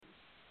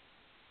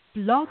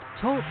Blog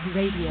Talk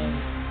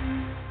Radio.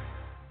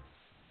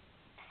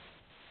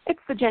 It's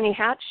the Jenny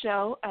Hatch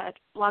Show at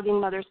Blogging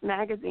Mothers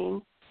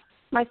Magazine.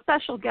 My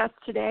special guests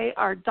today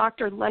are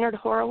Dr. Leonard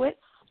Horowitz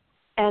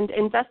and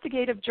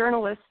investigative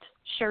journalist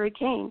Sherri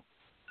Kane.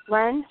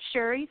 Len,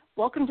 Sherri,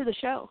 welcome to the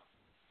show.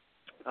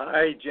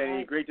 Hi, Jenny.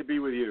 Hi. Great to be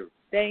with you.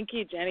 Thank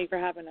you, Jenny, for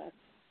having us.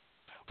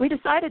 We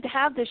decided to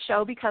have this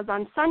show because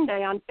on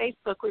Sunday on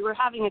Facebook we were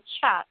having a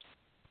chat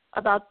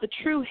about the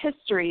true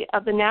history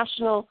of the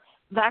National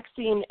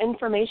Vaccine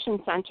Information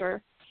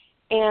Center,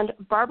 and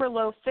Barbara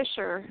Loe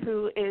Fischer,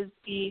 who is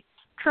the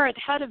current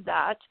head of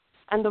that,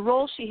 and the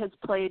role she has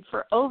played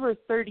for over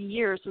 30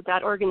 years with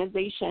that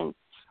organization.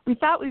 We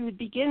thought we would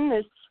begin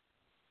this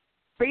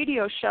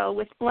radio show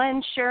with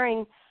Len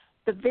sharing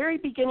the very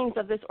beginnings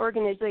of this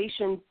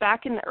organization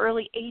back in the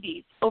early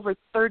 80s, over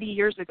 30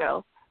 years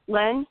ago.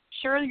 Len,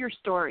 share your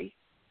story.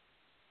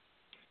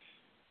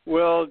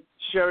 Well,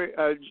 Sherri,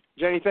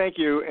 Jenny, thank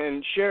you.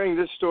 And sharing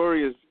this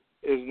story is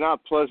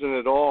not pleasant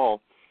at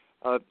all.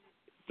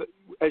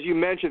 As you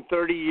mentioned,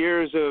 30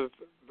 years of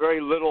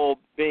very little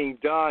being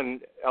done,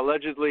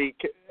 allegedly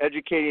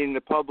educating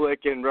the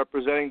public and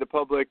representing the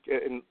public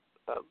in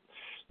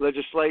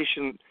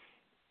legislation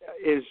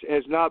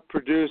has not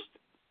produced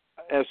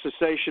a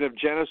cessation of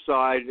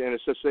genocide and a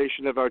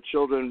cessation of our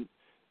children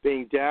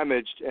being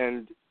damaged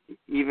and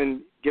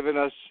even given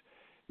us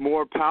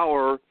more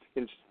power.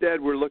 Instead,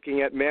 we're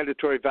looking at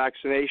mandatory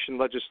vaccination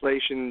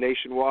legislation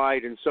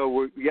nationwide, and so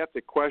we have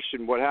to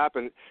question what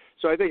happened.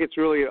 So I think it's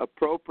really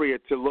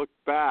appropriate to look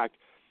back.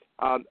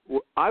 I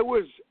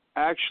was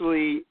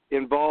actually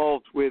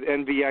involved with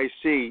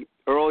NVIC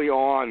early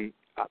on.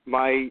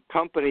 My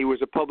company was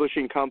a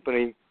publishing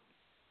company.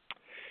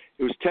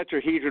 It was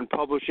Tetrahedron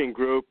Publishing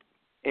Group,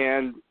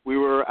 and we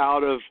were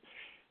out of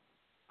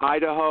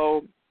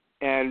Idaho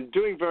and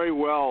doing very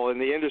well in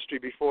the industry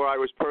before I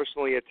was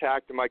personally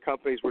attacked and my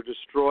companies were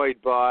destroyed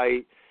by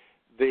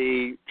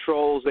the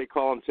trolls, they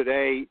call them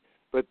today,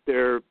 but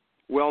they're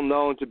well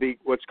known to be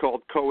what's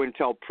called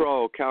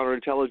COINTELPRO,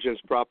 counterintelligence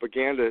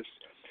propagandists.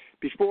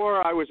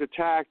 Before I was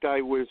attacked,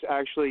 I was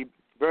actually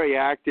very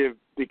active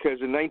because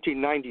in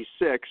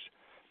 1996,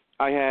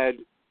 I had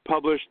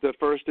published the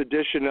first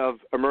edition of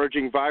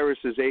Emerging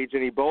Viruses, AIDS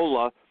and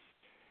Ebola,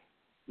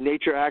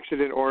 Nature,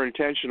 Accident, or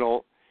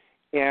Intentional,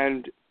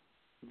 and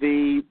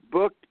the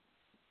book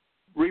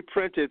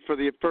reprinted for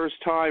the first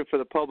time for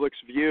the public's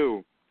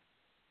view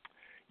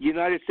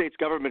United States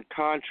government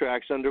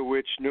contracts under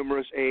which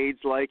numerous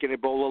AIDS-like and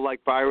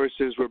Ebola-like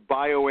viruses were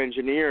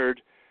bioengineered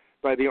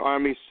by the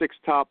Army's sixth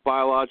top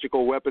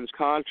biological weapons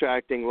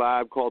contracting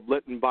lab called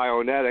Lytton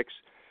Bionetics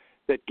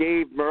that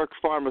gave Merck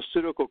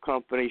Pharmaceutical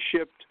Company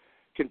shipped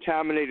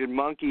contaminated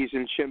monkeys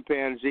and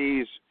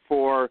chimpanzees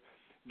for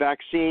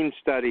vaccine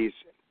studies.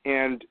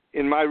 And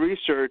in my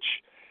research,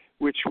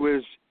 which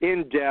was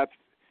in-depth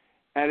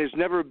and has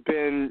never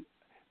been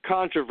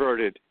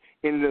controverted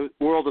in the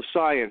world of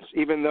science,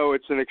 even though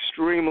it's an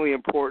extremely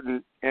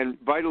important and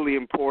vitally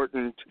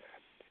important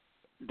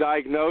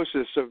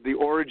diagnosis of the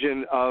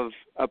origin of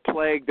a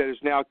plague that has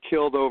now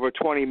killed over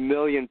 20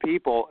 million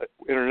people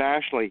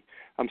internationally.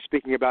 I'm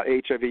speaking about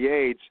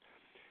HIV/AIDS.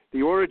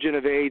 The origin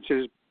of AIDS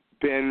has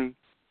been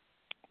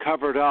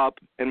covered up,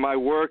 and my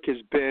work has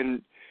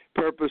been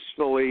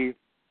purposefully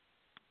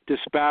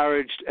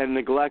disparaged and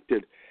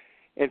neglected.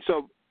 And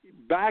so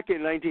back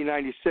in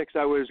 1996,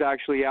 I was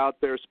actually out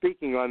there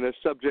speaking on this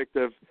subject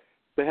of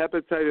the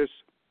hepatitis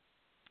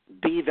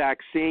B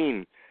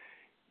vaccine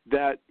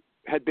that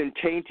had been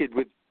tainted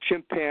with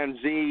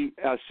chimpanzee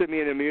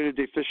simian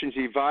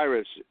immunodeficiency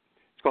virus.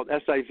 It's called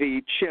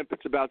SIV chimp.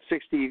 It's about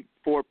 64%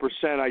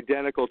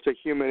 identical to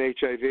human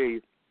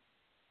HIV.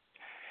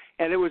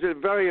 And it was a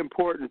very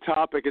important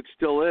topic. It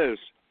still is.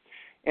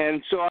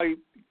 And so I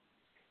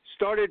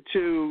started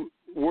to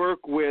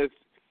work with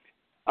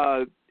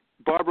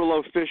Barbara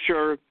Loe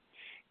Fischer,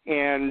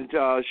 and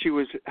she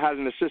had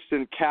an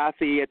assistant,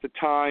 Kathy, at the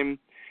time,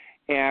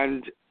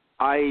 and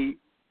I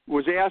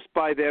was asked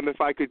by them if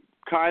I could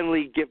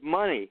kindly give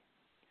money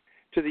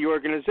to the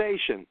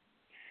organization,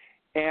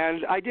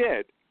 and I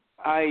did.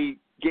 I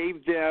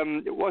gave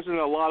them, it wasn't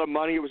a lot of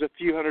money, it was a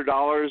few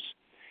 $100s,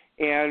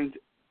 and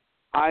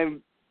I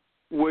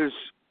was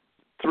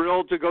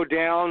thrilled to go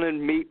down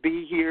and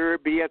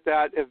be at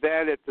that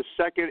event at the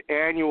second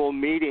annual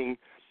meeting,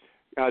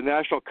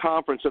 national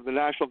conference of the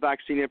National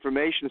Vaccine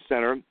Information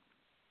Center,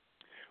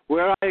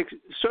 where I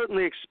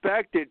certainly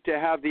expected to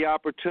have the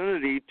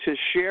opportunity to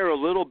share a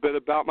little bit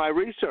about my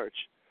research.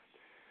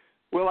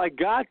 Well, I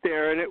got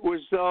there, and it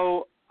was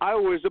though I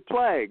was a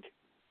plague.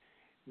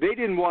 They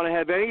didn't want to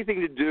have anything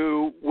to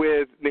do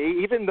with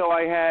me, even though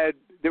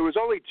there was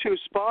only two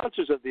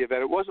sponsors of the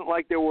event. It wasn't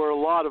like there were a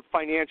lot of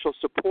financial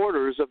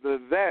supporters of the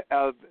event,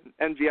 of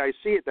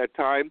NVIC at that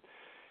time,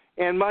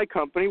 and my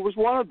company was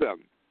one of them.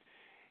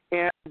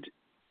 And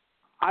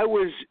I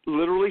was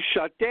literally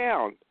shut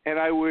down, and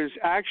I was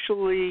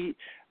actually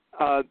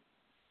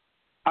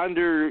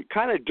under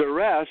kind of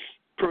duress,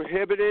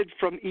 prohibited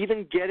from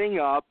even getting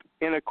up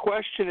in a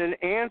question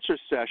and answer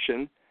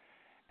session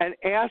and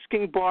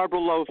asking Barbara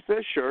Loe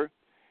Fischer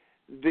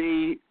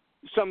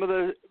some of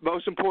the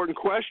most important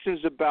questions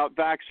about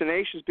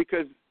vaccinations,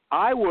 because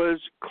I was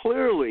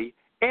clearly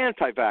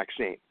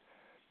anti-vaccine.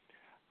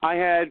 I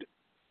had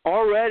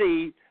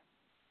already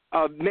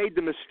made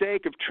the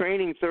mistake of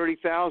training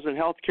 30,000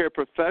 healthcare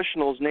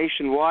professionals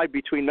nationwide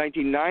between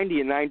 1990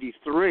 and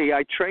 93.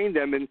 I trained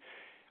them in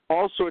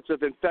all sorts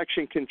of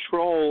infection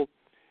control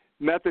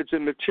methods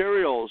and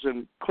materials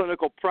and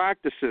clinical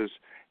practices,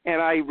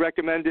 and I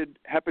recommended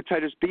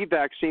hepatitis B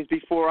vaccines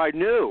before I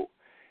knew.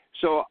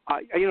 So,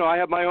 I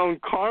have my own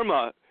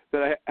karma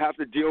that I have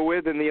to deal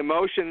with, and the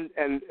emotion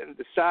and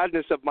the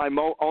sadness of my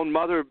own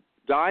mother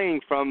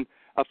dying from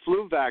a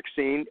flu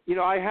vaccine.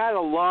 I had a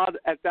lot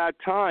at that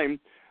time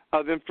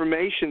of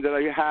information that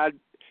I had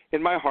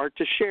in my heart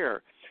to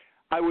share.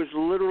 I was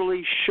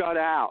literally shut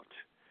out.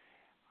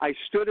 I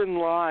stood in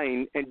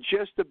line, and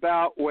just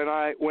about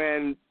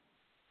when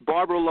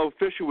Barbara Loe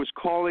Fischer was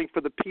calling for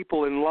the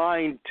people in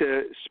line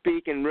to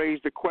speak and raise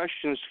the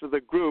questions for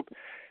the group,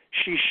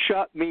 she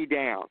shut me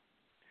down.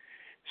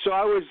 So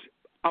I was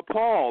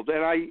appalled,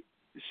 and I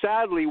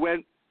sadly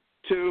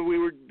we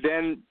were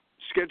then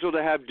scheduled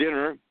to have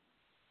dinner,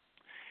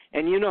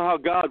 and you know how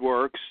God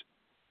works.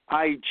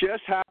 I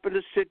just happened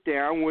to sit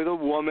down with a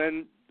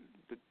woman.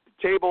 The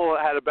table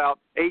had about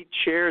 8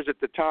 chairs at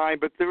the time,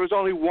 but there was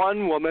only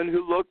one woman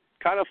who looked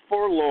kind of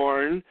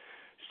forlorn,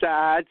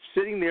 sad,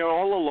 sitting there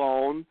all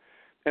alone,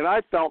 and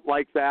I felt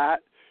like that,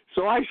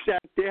 so I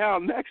sat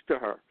down next to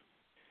her.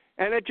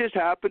 And it just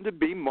happened to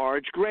be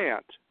Marge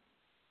Grant.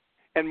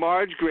 And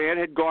Marge Grant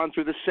had gone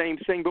through the same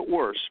thing, but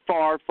worse,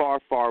 far, far,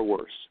 far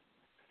worse.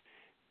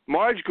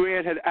 Marge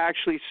Grant had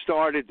actually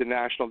started the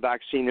National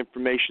Vaccine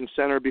Information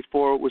Center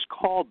before it was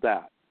called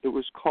that. It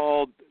was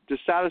called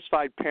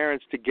Dissatisfied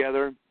Parents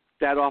Together,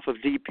 that off of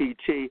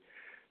DPT.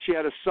 She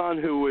had a son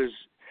who was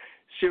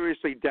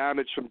seriously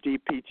damaged from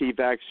DPT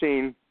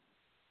vaccine.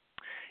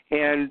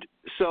 And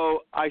so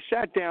I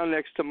sat down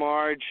next to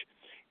Marge,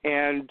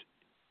 and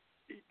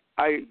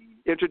I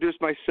introduced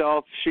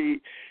myself.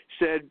 She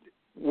said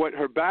what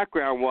her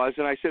background was,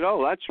 and I said,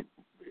 oh, that's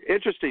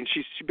interesting.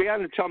 She began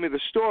to tell me the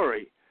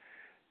story,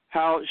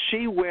 how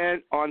she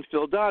went on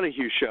Phil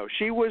Donahue's show.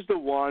 She was the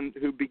one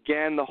who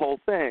began the whole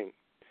thing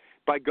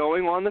by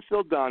going on the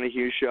Phil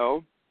Donahue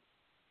show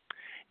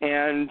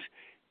and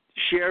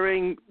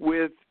sharing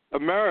with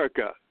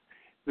America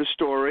the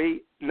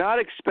story, not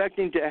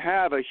expecting to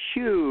have a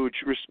huge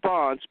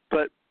response,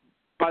 but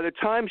by the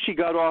time she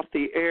got off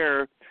the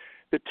air,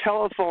 the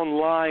telephone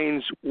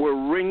lines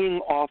were ringing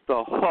off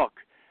the hook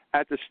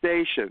at the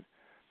station,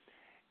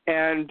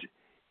 and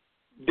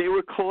they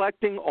were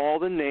collecting all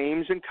the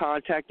names and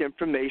contact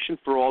information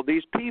for all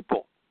these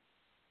people.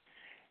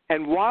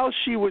 And while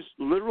she was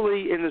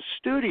literally in the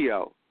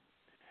studio,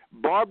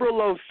 Barbara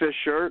Loe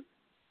Fischer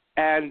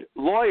and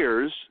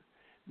lawyers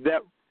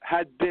that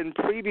had been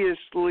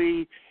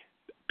previously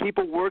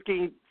people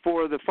working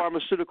for the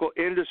pharmaceutical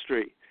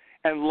industry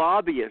and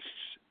lobbyists,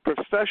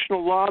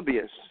 professional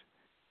lobbyists,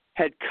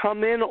 had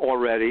come in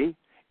already,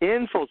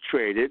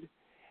 infiltrated,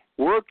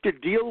 worked to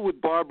deal with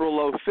Barbara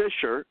Loe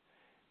Fischer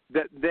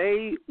that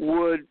they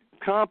would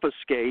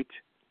confiscate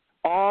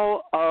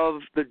all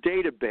of the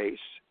database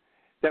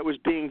that was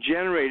being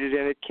generated,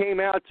 and it came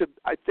out to,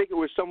 I think it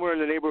was somewhere in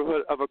the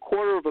neighborhood of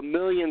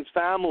 250,000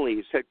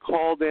 families had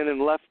called in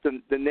and left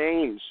the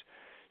names,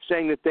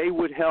 saying that they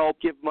would help,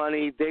 give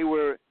money. They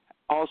were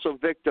also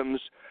victims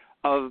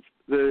of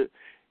the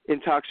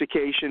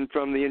intoxication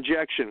from the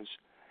injections.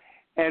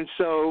 And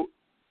so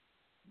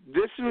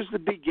this was the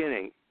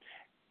beginning.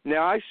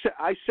 Now,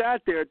 I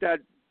sat there at that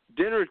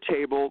dinner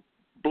table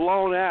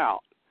blown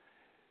out,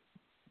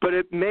 but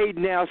it made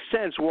now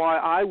sense why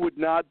I would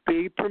not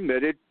be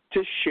permitted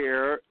to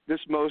share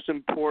this most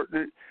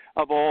important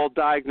of all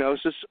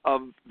diagnosis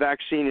of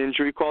vaccine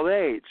injury called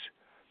AIDS.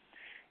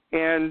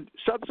 And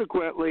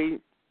subsequently,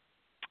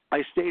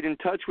 I stayed in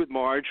touch with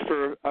Marge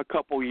for a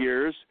couple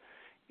years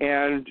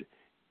and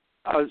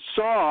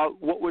saw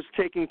what was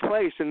taking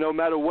place, and no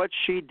matter what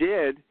she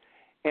did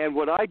and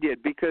what I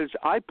did, because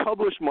I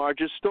published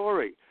Marge's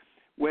story.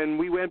 When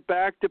we went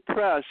back to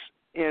press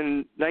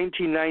in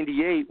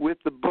 1998 with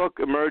the book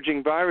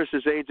Emerging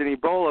Viruses, AIDS and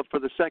Ebola for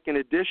the second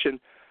edition,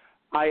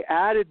 I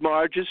added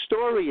Marge's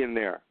story in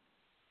there.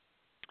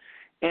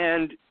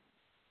 And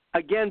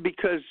again,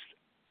 because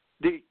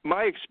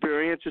my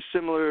experience is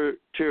similar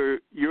to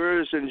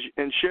yours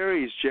and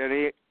Sherri's,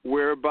 Jenny,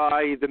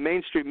 whereby the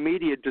mainstream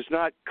media does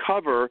not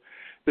cover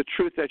the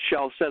truth that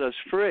shall set us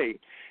free.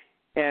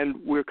 And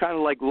we're kind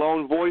of like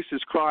lone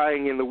voices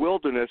crying in the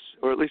wilderness,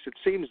 or at least it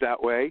seems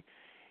that way.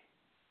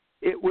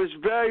 It was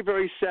very,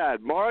 very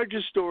sad.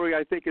 Marge's story,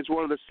 I think, is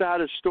one of the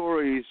saddest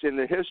stories in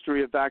the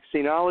history of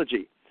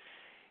vaccinology.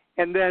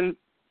 And then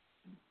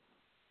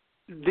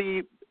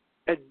the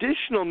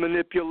additional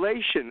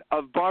manipulation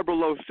of Barbara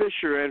Loe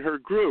Fischer and her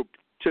group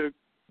to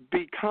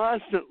be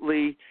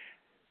constantly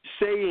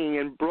saying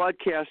and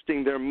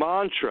broadcasting their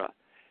mantra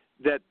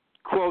that,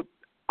 quote,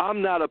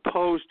 I'm not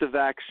opposed to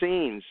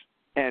vaccines,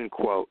 end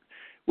quote,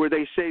 where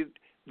they say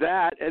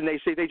that, and they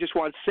say they just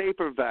want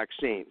safer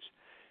vaccines.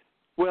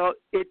 Well,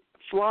 it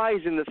flies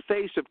in the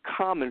face of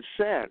common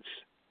sense.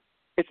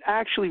 It's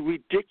actually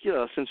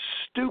ridiculous and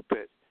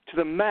stupid to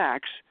the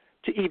max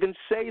to even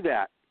say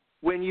that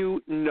when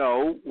you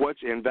know what's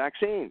in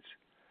vaccines.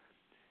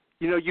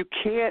 You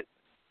can't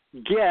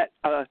get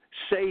a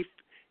safe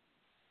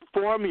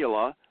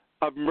formula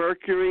of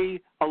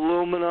mercury,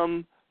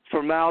 aluminum,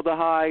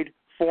 formaldehyde,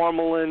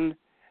 formalin,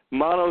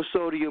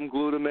 monosodium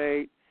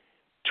glutamate,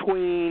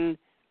 tween,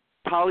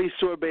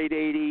 polysorbate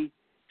 80,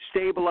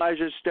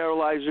 stabilizers,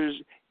 sterilizers,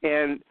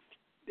 and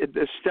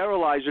the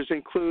sterilizers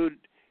include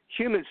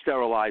human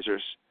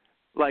sterilizers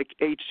like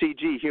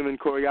HCG, human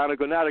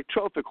chorionic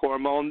trophic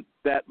hormone,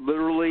 that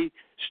literally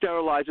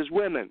sterilizes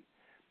women.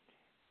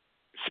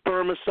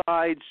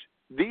 Spermicides,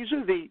 these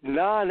are the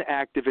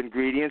non-active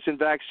ingredients in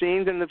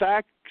vaccines, and the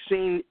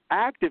vaccine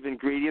active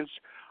ingredients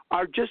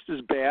are just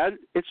as bad.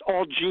 It's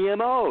all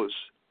GMOs.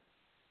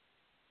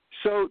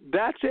 So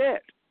that's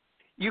it.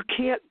 You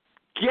can't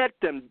get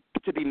them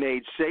to be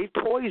made safe,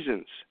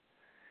 poisons.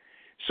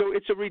 So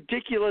it's a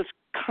ridiculous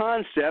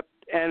concept,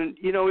 and,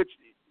 it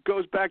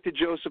goes back to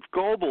Joseph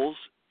Goebbels,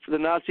 the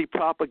Nazi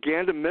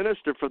propaganda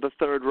minister for the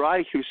Third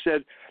Reich, who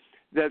said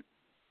that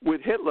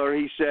with Hitler,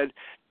 he said,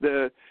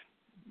 the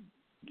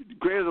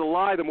greater the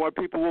lie, the more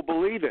people will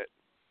believe it.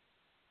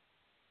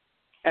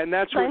 And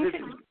that's what's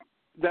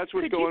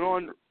going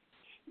on.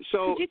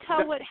 So could you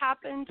tell what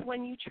happened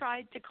when you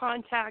tried to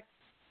contact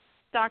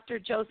Dr.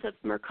 Joseph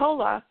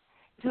Mercola,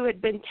 who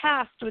had been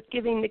tasked with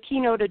giving the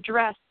keynote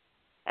address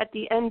at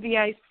the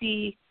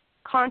NVIC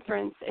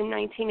conference in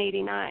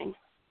 1989?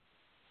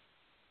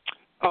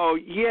 Oh,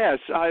 yes.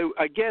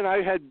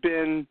 I had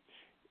been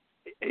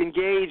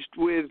engaged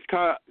with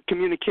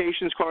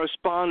communications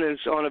correspondence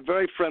on a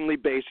very friendly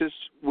basis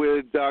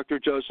with Dr.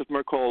 Joseph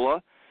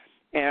Mercola,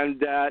 and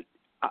that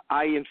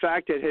I, in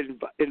fact, had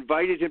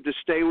invited him to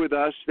stay with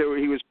us.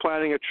 He was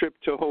planning a trip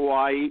to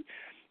Hawaii,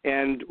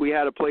 and we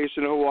had a place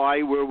in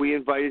Hawaii where we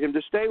invited him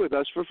to stay with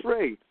us for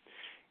free.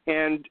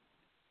 And,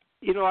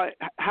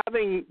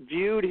 having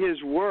viewed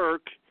his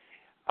work,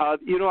 I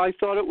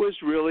thought it was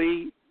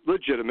really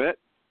legitimate.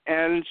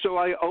 And so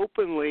I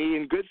openly,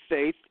 in good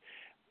faith,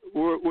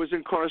 was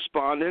in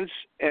correspondence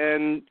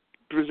and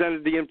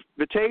presented the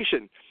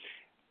invitation.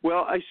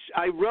 Well,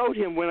 I wrote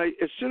him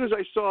as soon as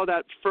I saw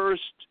that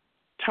first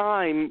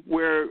time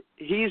where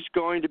he's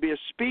going to be a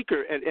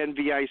speaker at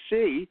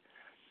NVIC,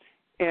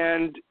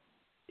 and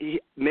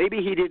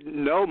maybe he didn't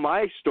know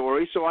my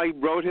story, so I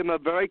wrote him a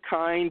very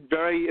kind,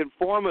 very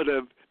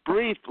informative,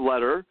 brief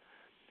letter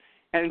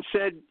and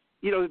said,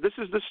 this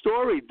is the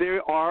story.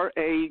 They're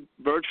a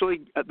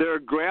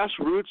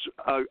grassroots,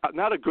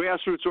 not a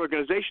grassroots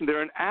organization.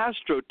 They're an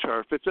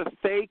AstroTurf. It's a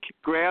fake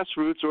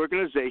grassroots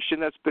organization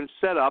that's been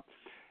set up.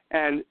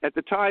 And at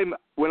the time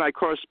when I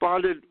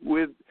corresponded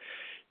with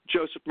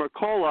Joseph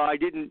Mercola, I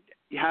didn't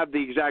have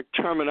the exact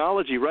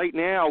terminology. Right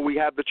now we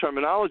have the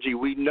terminology.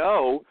 We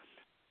know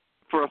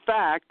for a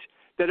fact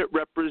that it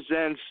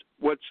represents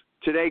what's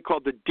today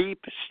called the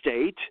deep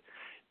state.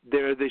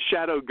 They're the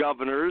shadow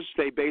governors.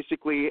 They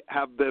basically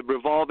have the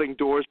revolving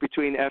doors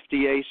between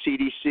FDA,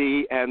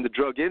 CDC, and the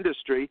drug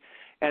industry,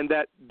 and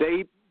that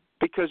they,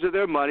 because of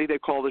their money, they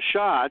call the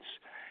shots,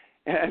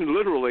 and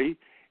literally,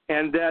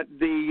 and that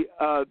the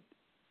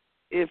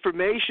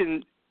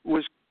information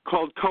was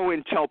called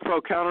COINTELPRO,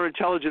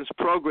 Counterintelligence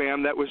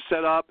Program, that was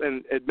set up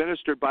and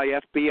administered by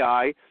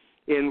FBI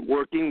in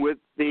working with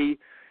the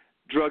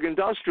drug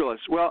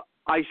industrialists. Well,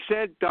 I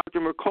sent Dr.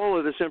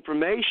 Mercola this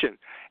information,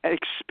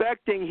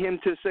 expecting him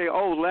to say,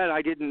 oh, Len, I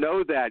didn't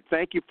know that.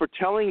 Thank you for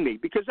telling me,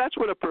 because that's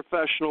what a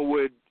professional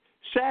would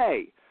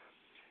say.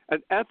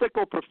 An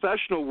ethical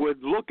professional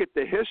would look at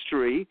the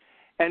history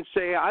and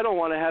say, I don't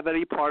want to have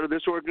any part of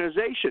this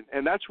organization.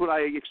 And that's what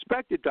I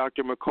expected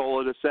Dr.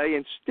 Mercola to say.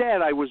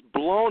 Instead, I was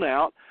blown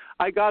out.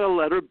 I got a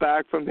letter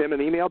back from him, an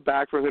email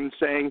back from him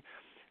saying,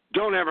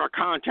 don't ever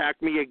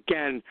contact me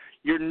again.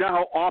 You're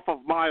now off of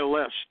my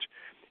list.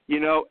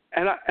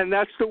 And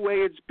that's the way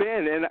it's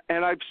been.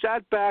 And I've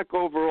sat back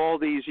over all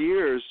these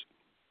years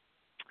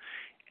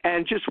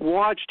and just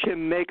watched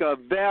him make a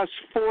vast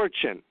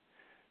fortune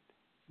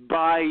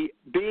by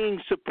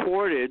being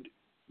supported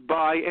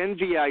by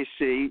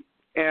NVIC,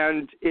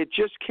 and it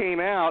just came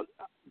out.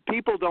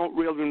 People don't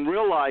even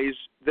realize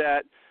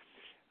that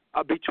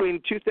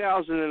between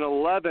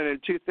 2011 and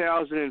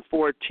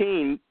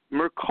 2014,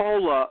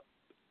 Mercola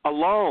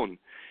alone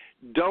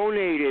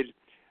donated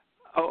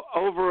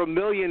over $1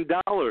 million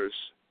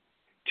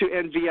to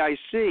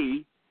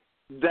NVIC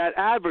that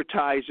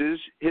advertises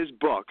his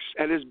books,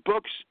 and his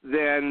books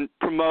then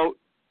promote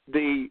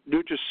the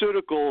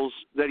nutraceuticals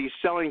that he's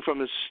selling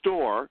from his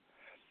store,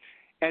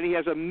 and he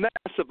has a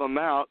massive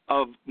amount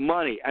of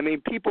money. I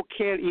mean, people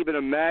can't even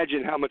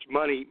imagine how much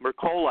money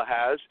Mercola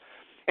has,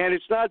 and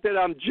it's not that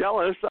I'm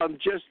jealous. I'm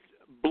just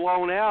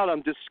blown out.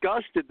 I'm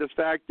disgusted the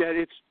fact that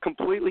it's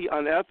completely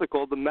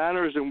unethical, the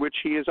manners in which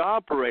he has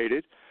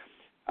operated.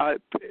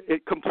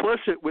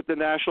 Complicit with the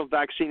National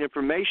Vaccine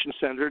Information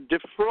Center,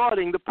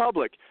 defrauding the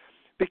public.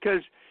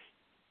 Because,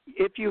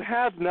 if you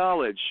have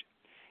knowledge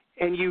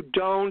and you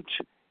don't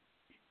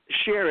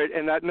share it,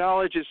 and that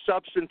knowledge is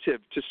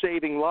substantive to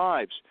saving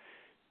lives,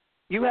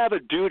 you have a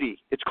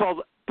duty. It's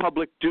called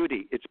public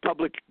duty. It's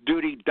public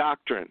duty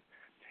doctrine.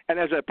 And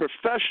as a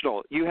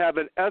professional, you have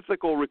an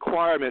ethical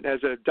requirement.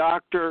 As a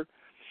doctor,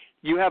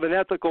 you have an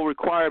ethical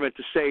requirement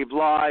to save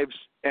lives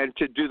and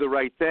to do the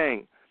right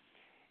thing.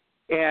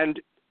 And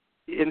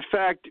in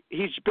fact,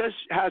 he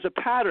has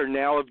a pattern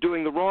now of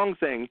doing the wrong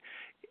thing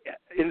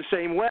in the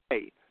same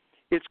way.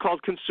 It's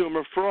called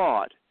consumer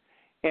fraud.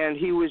 And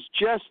he was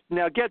just,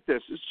 now get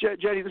this,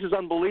 Jenny, this is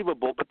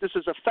unbelievable, but this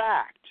is a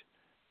fact,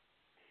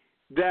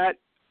 that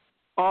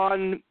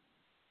on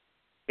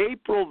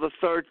April the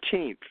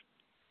 13th,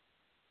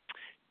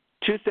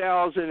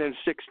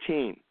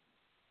 2016,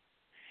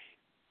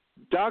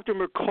 Dr.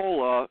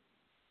 Mercola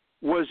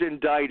was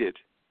indicted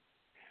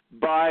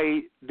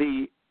by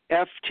the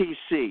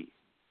FTC,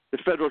 the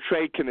Federal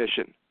Trade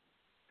Commission,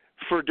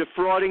 for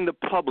defrauding the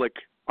public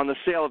on the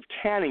sale of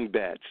tanning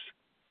beds.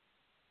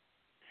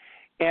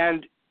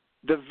 And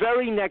the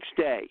very next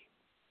day,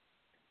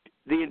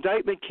 the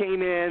indictment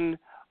came in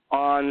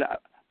on, I'm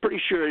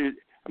pretty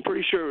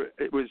sure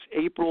it was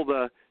April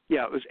the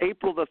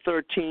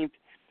 13th,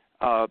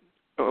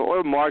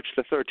 or March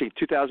the 13th,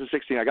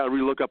 2016. I got to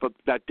relook up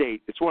that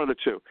date. It's one of the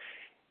two.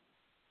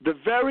 The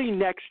very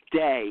next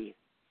day,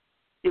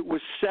 it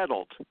was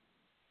settled.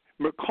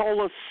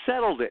 Mercola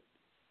settled it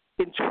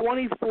in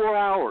 24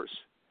 hours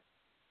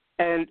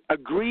and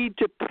agreed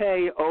to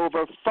pay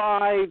over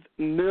 $5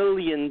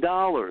 million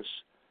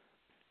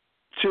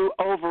to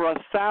over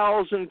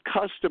 1,000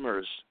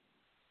 customers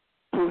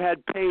who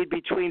had paid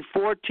between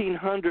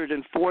 $1,400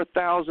 and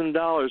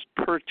 $4,000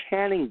 per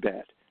tanning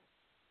bed.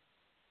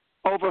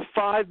 Over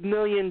 $5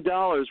 million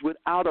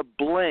without a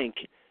blink.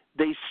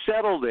 They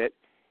settled it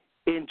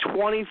in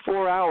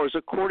 24 hours,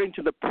 according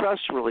to the press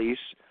release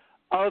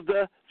of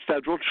the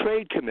Federal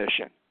Trade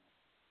Commission.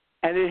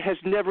 And it has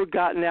never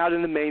gotten out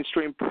in the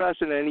mainstream press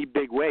in any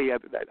big way.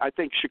 I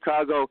think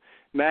Chicago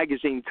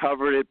Magazine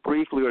covered it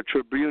briefly, or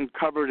Tribune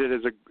covered it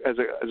as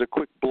a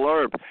quick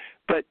blurb.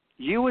 But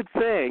you would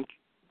think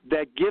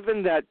that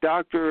given that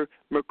Dr.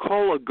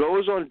 Mercola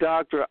goes on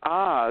Dr.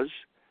 Oz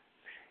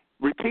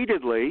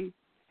repeatedly,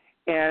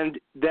 and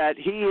that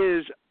he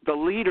is the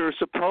leader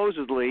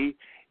supposedly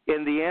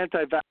in the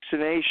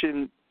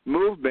anti-vaccination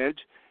movement,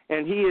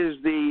 and he is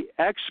the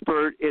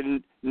expert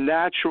in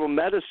natural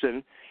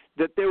medicine,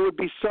 that there would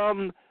be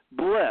some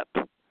blip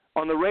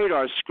on the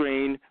radar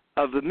screen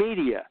of the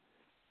media,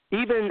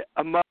 even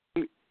among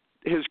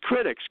his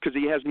critics, because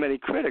he has many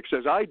critics,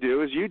 as I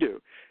do, as you do.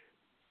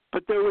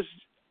 But there was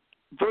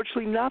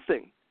virtually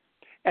nothing.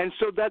 And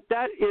so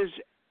that is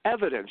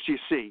evidence, you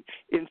see.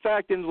 In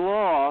fact, in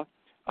law,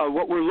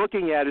 what we're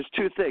looking at is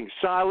two things.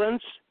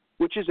 Silence,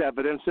 which is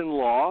evidence in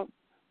law.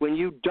 When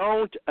you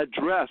don't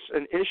address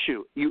an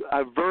issue, you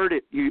avert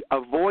it, you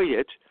avoid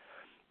it,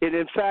 and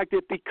in fact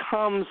it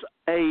becomes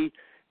a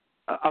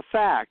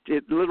fact.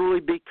 It literally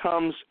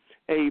becomes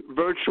a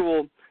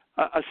virtual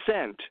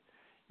assent.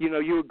 You know,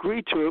 you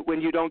agree to it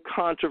when you don't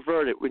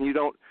controvert it, when you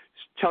don't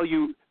tell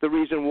you the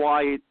reason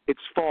why it's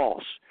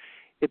false.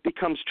 It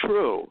becomes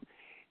true.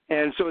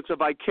 And so it's a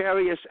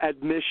vicarious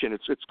admission.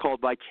 It's called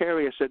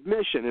vicarious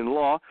admission in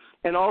law.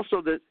 And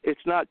also that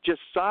it's not just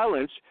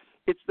silence,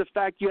 it's the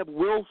fact you have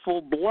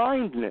willful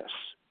blindness,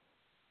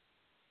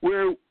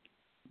 where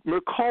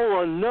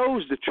Mercola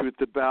knows the truth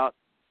about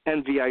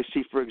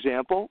NVIC, for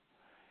example.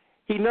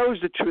 He knows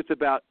the truth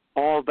about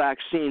all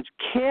vaccines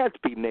can't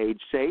be made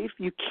safe.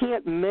 You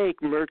can't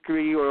make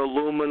mercury or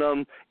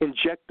aluminum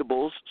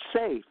injectables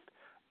safe.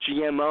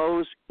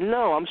 GMOs,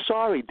 no, I'm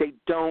sorry, they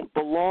don't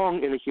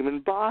belong in a human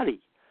body.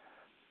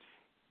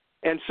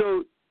 And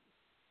so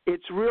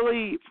it's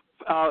really,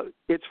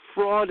 it's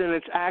fraud, and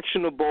it's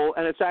actionable,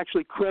 and it's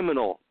actually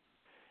criminal.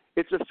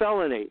 It's a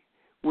felony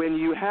when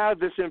you have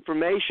this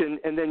information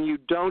and then you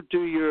don't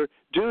do your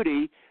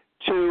duty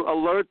to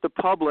alert the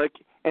public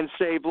and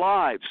save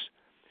lives.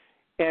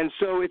 And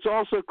so it's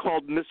also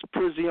called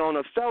misprision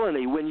of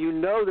felony, when you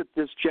know that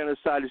this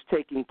genocide is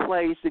taking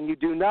place and you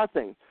do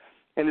nothing.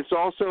 And it's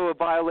also a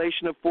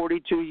violation of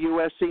 42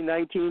 U.S.C.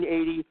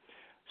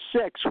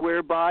 1986,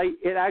 whereby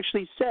it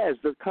actually says,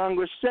 the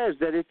Congress says,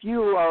 that if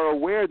you are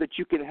aware that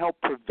you can help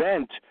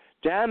prevent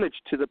damage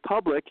to the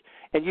public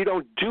and you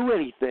don't do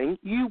anything,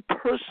 you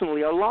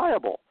personally are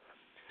liable.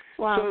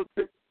 Wow.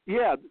 So,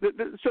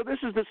 so this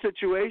is the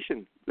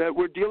situation that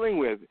we're dealing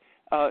with.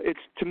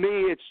 To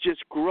me, it's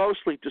just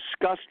grossly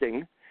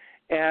disgusting,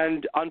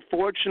 and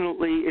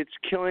unfortunately, it's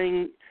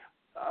killing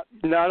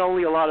not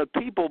only a lot of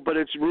people, but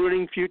it's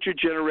ruining future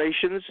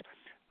generations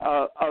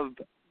of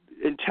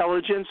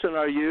intelligence in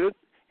our youth,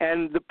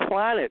 and the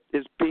planet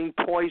is being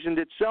poisoned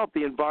itself.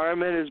 The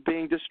environment is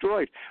being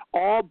destroyed,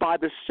 all by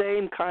the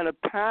same kind of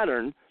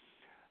pattern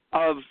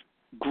of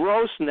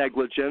gross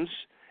negligence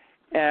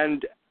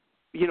and,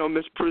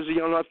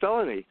 misprision of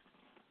felony.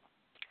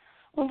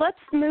 Well,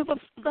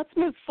 let's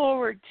move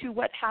forward to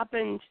what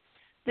happened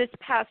this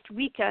past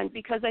weekend,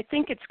 because I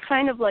think it's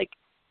kind of like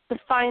the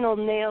final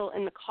nail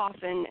in the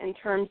coffin in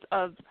terms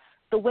of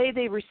the way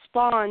they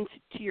respond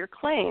to your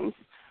claims,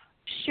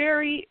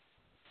 Sherri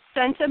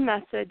sent a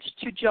message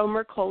to Joe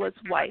Mercola's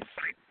wife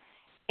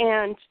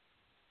and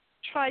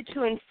tried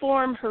to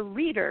inform her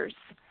readers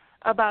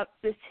about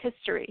this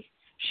history.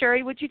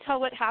 Sherri, would you tell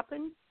what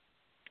happened?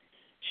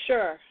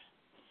 Sure.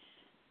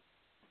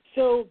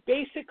 So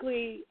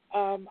basically,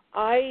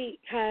 I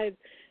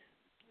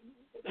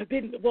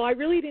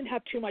really didn't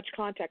have too much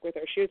contact with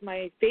her. She was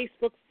my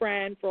Facebook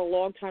friend for a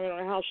long time. I don't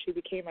know how she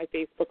became my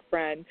Facebook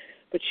friend,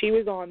 but she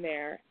was on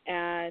there.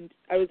 And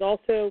I was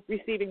also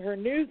receiving her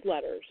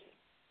newsletters.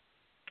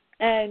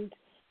 And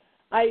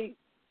do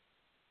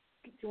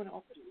you want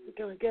to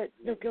go ahead?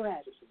 No, go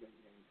ahead.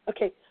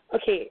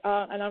 Okay.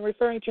 And I'm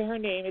referring to her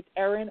name. It's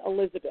Erin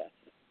Elizabeth.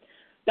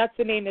 That's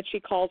the name that she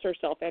calls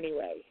herself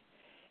anyway.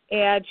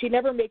 And she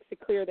never makes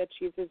it clear that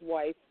she's his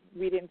wife.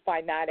 We didn't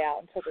find that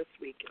out until this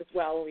week as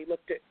well when we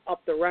looked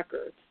up the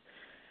records.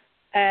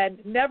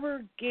 And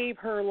never gave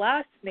her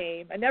last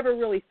name. I never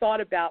really thought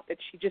about that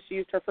she just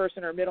used her first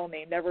and her middle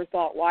name. Never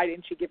thought, why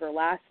didn't she give her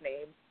last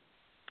name?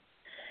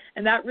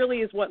 And that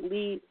really is what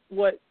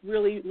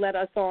really led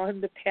us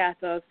on the path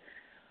of,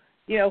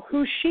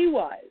 who she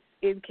was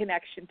in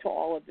connection to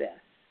all of this.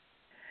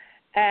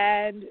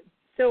 And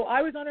so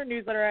I was on her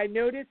newsletter. I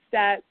noticed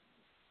that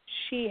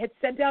she had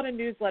sent out a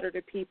newsletter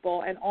to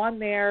people, and on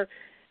there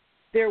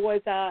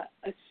was a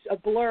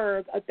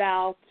blurb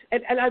about,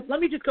 let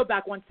me just go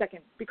back 1 second,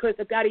 because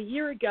about a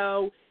year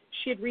ago,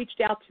 she had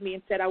reached out to me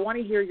and said, I want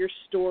to hear your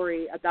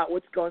story about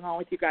what's going on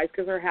with you guys,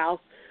 because her house,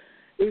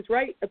 it was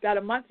right about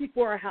a month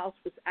before our house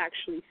was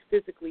actually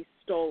physically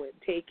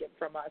taken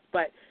from us,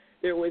 but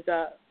there was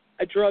a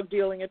drug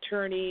dealing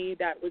attorney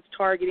that was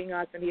targeting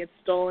us, and he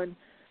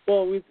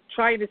was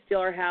trying to steal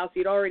our house.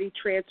 He'd already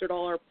transferred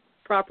all our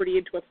property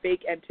into a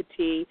fake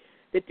entity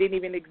that didn't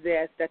even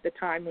exist at the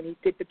time when he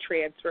did the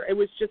transfer. It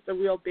was just a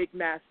real big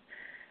mess.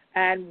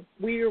 And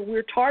we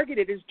were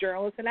targeted as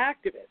journalists and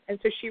activists. And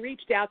so she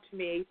reached out to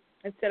me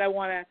and said, I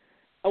want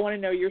to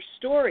know your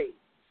story.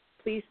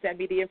 Please send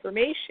me the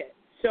information.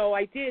 So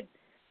I did,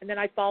 and then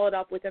I followed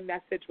up with a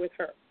message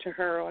to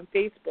her on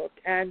Facebook,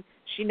 and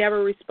she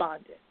never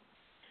responded.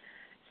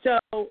 So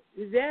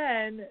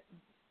then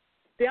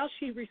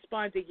she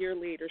responds a year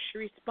later. She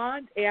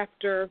responds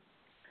after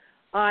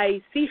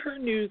I see her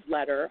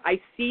newsletter. I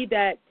see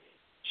that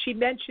she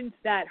mentions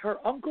that her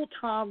Uncle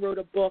Tom wrote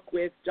a book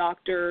with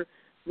Dr.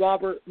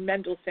 Robert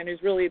Mendelsohn,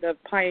 who's really the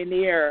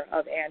pioneer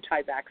of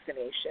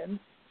anti-vaccination,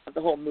 of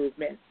the whole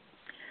movement.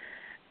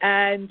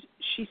 And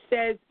she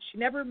says, she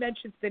never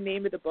mentions the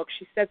name of the book.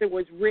 She says it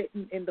was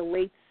written in the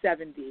late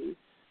 70s.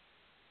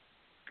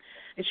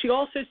 And she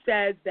also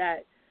says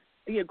that,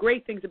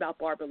 great things about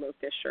Barbara Loe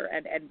Fischer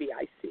and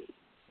NVIC.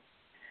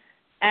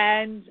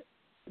 And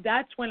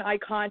that's when I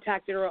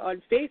contacted her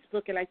on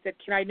Facebook, and I said,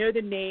 can I know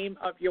the name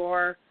of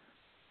your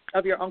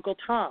Uncle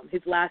Tom,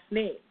 his last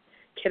name?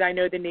 Can I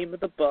know the name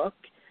of the book?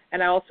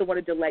 And I also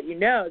wanted to let you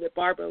know that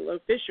Barbara Loe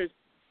Fischer has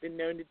been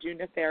known to do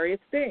nefarious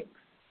things.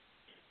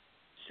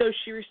 So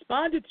she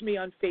responded to me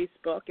on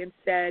Facebook and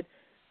said,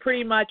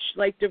 pretty much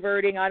like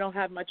diverting, I don't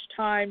have much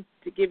time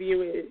to give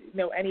you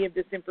any of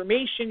this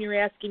information you're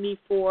asking me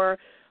for.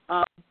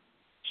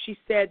 She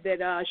said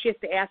that she has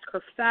to ask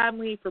her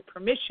family for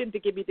permission to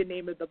give me the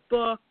name of the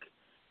book.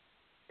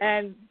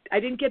 And I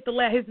didn't get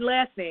his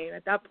last name.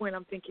 At that point,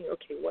 I'm thinking,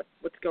 okay,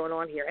 what's going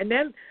on here? And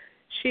then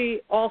she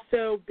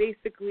also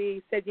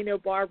basically said,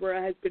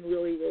 Barbara has been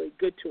really, really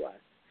good to us.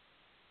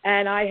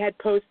 And I had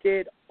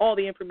posted all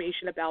the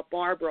information about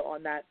Barbara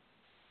on that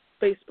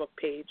Facebook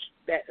page,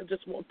 that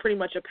just pretty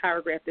much a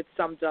paragraph that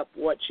sums up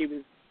what she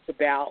was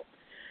about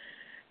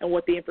and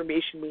what the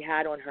information we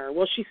had on her.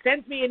 Well, she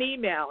sends me an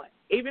email.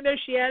 Even though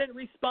she hadn't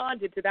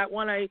responded to that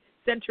one I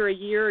sent her a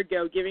year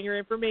ago giving her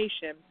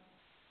information,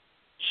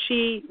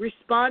 she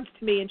responds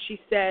to me and she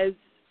says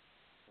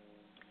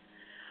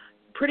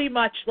pretty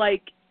much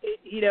like,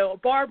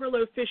 Barbara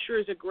Loe Fischer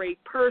is a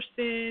great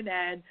person,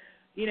 and,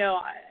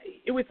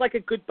 it was like a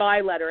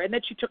goodbye letter. And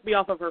then she took me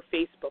off of her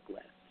Facebook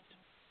list.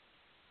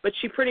 But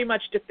she pretty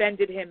much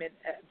defended him and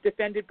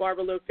defended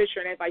Barbara Loe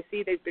Fischer and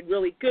NVIC. They've been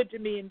really good to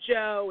me and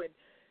Joe, and,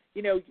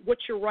 what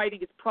you're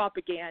writing is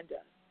propaganda.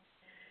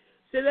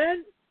 So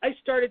then I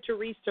started to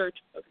research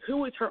who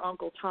was her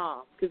Uncle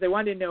Tom, because I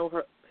wanted to know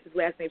his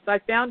last name. So I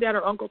found out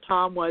her Uncle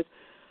Tom was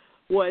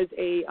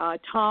a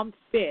Tom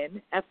Finn,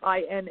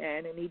 Finn,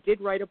 and he did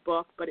write a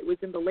book, but it was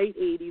in the late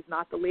 80s,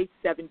 not the late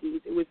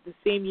 70s. It was the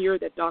same year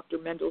that Dr.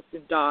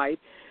 Mendelsohn died.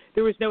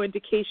 There was no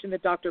indication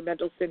that Dr.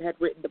 Mendelsohn had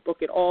written the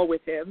book at all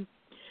with him.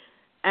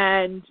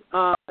 And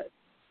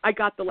I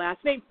got the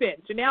last name, Finn.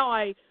 So now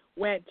I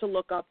went to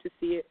look up to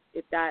see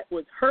if that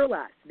was her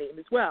last name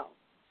as well.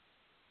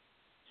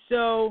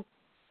 So,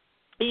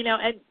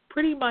 and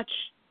pretty much,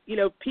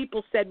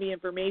 people send me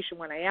information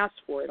when I ask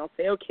for it. I'll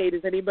say, okay,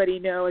 does anybody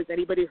know? Has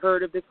anybody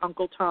heard of this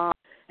Uncle Tom?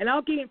 And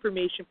I'll get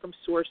information from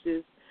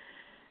sources.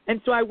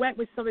 And so I went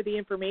with some of the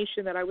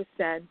information that I was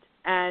sent,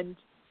 and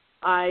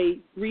I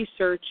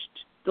researched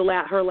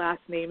her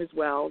last name as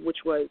well, which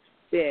was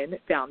Finn,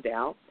 found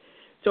out.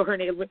 So her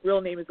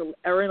real name is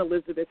Erin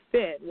Elizabeth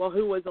Finn. Well,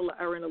 who was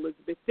Erin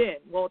Elizabeth Finn?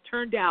 Well, it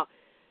turned out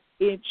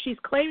she's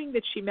claiming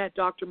that she met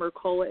Dr.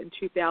 Mercola in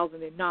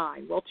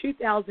 2009. Well,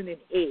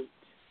 2008,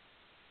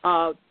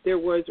 there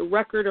was a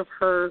record of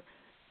her,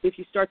 if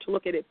you start to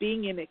look at it,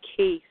 being in a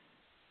case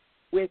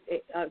with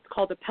it's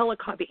called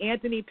the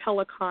Anthony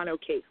Pellicano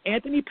case.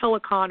 Anthony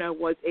Pellicano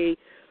was a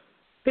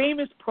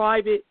famous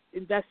private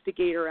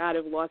investigator out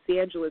of Los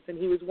Angeles, and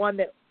he was one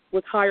that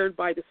was hired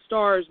by the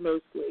stars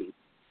mostly.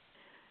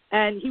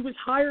 And he was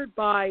hired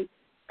by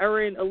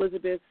Erin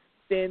Elizabeth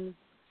Finn's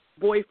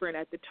boyfriend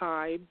at the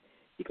time,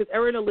 because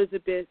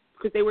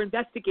they were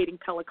investigating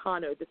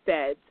Pellicano, the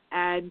feds,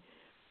 and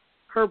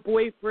her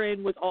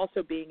boyfriend was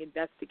also being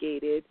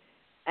investigated,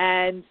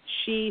 and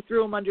she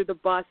threw him under the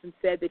bus and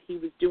said that he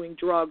was doing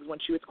drugs when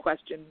she was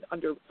questioned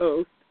under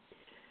oath.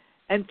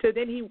 And so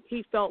then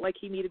he felt like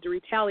he needed to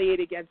retaliate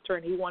against her,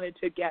 and he wanted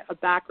to get a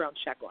background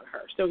check on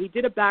her. So he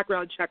did a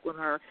background check on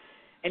her,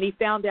 and he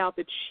found out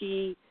that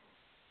she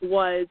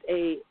was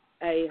a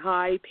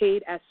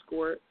high-paid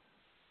escort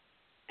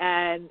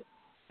and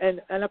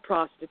a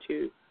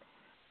prostitute,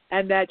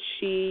 and that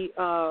she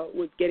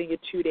was getting a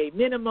 2-day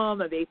minimum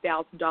of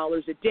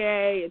 $8,000 a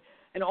day,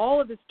 and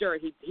all of this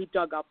dirt he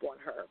dug up on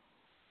her.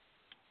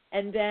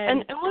 And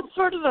then, and what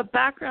sort of a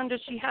background does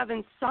she have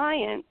in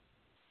science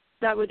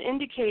that would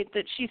indicate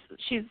that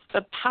she's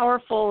a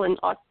powerful and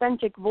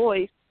authentic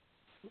voice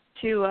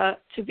to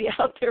be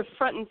out there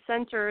front and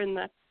center in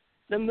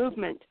the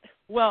movement?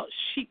 Well,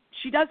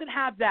 she doesn't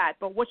have that,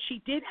 but what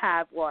she did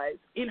have was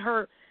in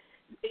her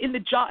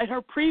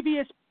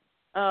previous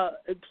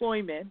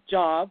employment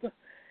job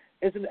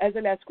as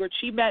an escort,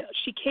 she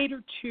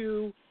catered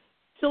to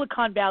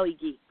Silicon Valley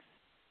geeks,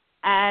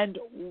 and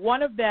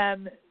one of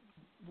them,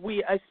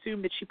 we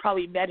assume that she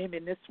probably met him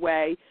in this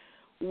way,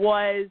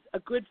 was a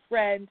good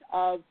friend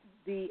of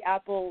the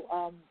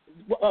Apple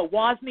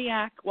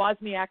Wozniak,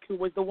 who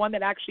was the one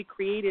that actually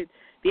created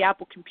the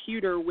Apple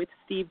computer with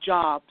Steve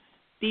Jobs,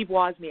 Steve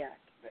Wozniak.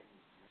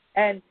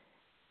 And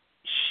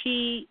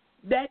she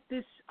met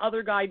this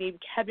other guy named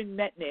Kevin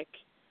Metnick,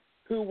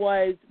 who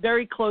was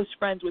very close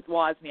friends with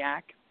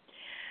Wozniak.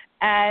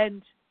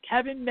 And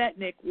Kevin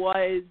Metnick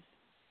was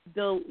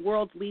the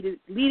world's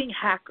leading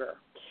hacker.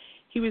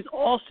 He was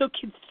also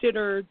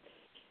considered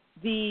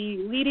the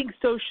leading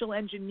social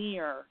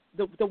engineer,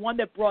 the one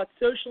that brought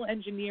social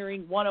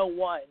engineering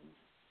 101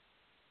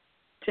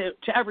 to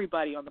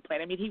everybody on the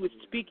planet. I mean, he was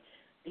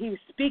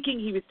speaking,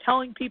 he was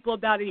telling people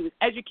about it, he was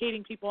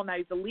educating people on that.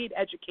 He's the lead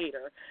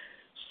educator.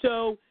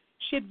 So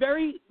she had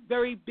very,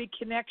 very big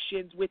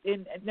connections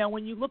within. Now,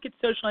 when you look at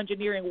social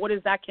engineering, what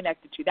is that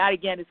connected to? That,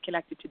 again, is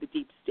connected to the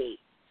deep state.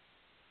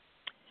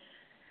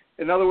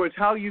 In other words,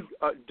 how you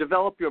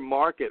develop your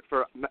market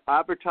for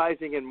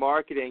advertising and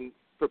marketing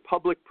for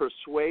public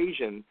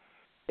persuasion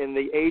in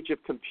the age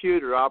of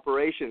computer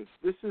operations.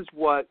 This is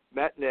what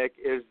Metnick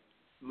is,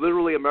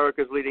 literally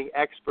America's leading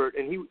expert,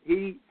 and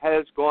he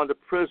has gone to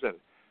prison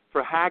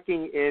for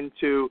hacking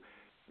into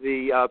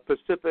the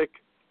Pacific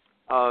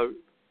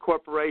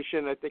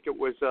Corporation. I think it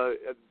was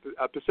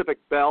a Pacific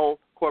Bell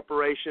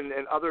Corporation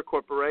and other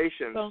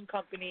corporations. Phone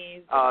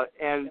companies.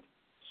 And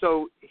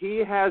so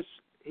he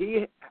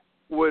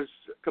was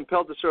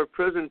compelled to serve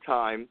prison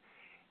time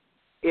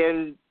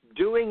in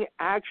doing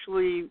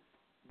actually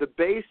the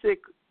basic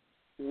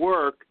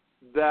work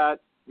that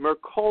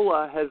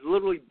Mercola has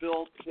literally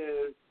built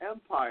his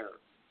empire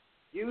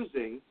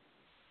using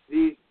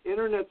these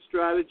internet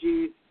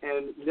strategies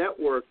and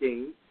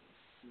networking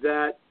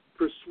that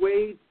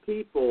persuade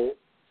people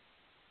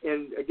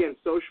and, again,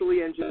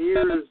 socially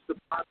engineers the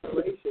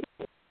population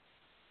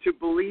to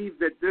believe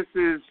that this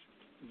is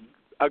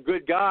a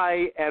good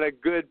guy and a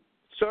good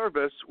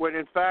service, when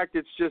in fact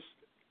it's just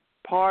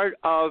part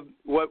of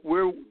what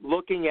we're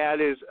looking at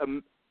is a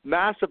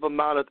massive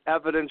amount of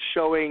evidence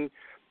showing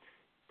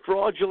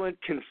fraudulent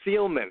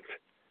concealment.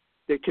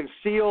 They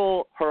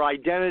conceal her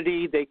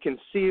identity, they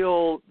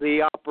conceal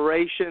the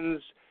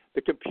operations,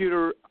 the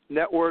computer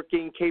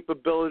networking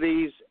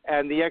capabilities,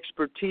 and the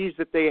expertise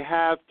that they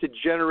have to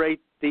generate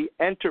the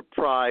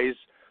enterprise,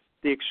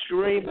 the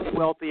extremely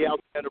wealthy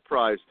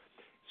enterprise.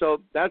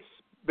 So that's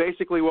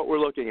basically what we're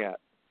looking at.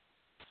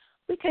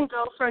 We can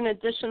go for an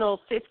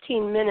additional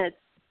 15 minutes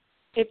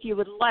if you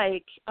would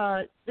like.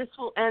 This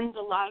will end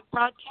the live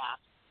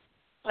broadcast,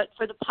 but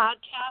for the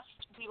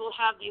podcast, we will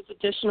have these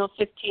additional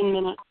 15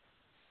 minutes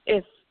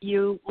if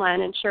you,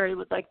 Len, and Sherri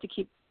would like to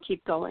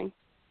keep going.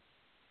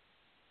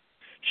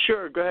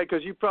 Sure, go ahead,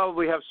 because you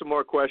probably have some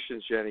more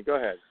questions, Jenny. Go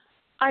ahead.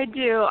 I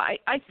do.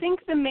 I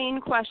think the main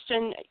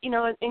question,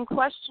 in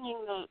questioning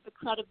the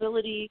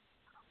credibility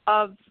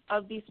of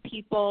these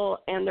people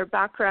and their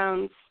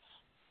backgrounds,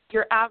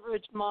 your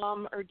average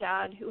mom or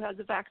dad who has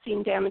a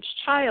vaccine-damaged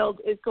child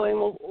is going,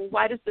 well,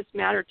 why does this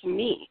matter to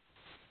me?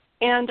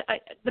 And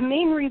the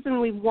main reason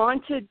we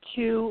wanted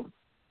to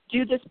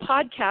do this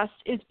podcast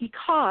is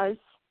because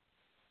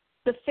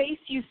the face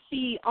you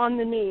see on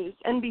the news,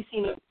 NBC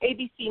News,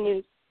 ABC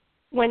News,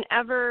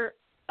 whenever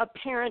a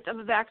parent of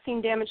a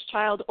vaccine-damaged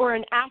child or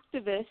an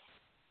activist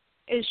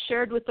is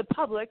shared with the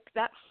public,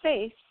 that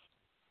face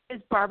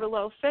is Barbara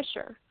Loe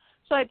Fischer.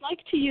 So I'd like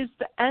to use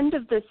the end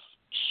of this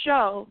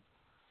show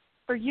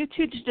for you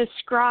two to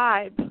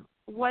describe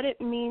what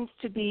it means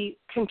to be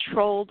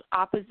controlled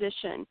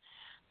opposition,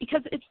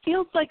 because it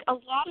feels like a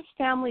lot of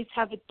families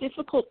have a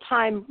difficult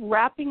time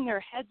wrapping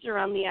their heads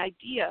around the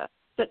idea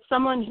that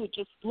someone who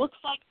just looks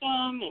like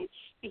them and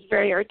is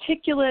very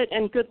articulate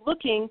and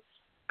good-looking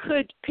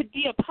could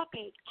be a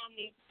puppet on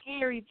these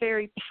very,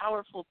 very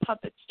powerful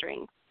puppet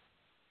strings.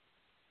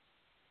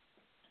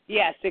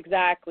 Yes,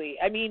 exactly.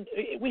 I mean,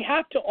 we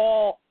have to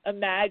all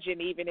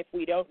imagine, even if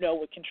we don't know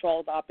what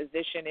controlled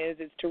opposition is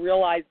to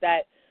realize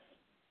that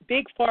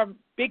Big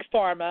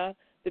Pharma,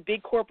 the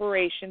big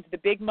corporations, the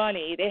big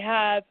money, they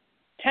have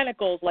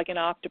tentacles like an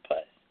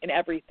octopus in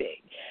everything.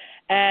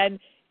 And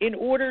in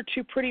order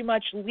to pretty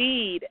much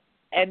lead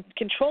and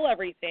control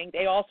everything,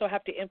 they also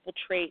have to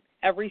infiltrate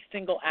every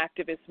single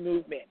activist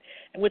movement,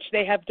 and which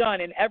they have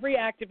done. In every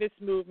activist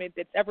movement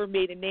that's ever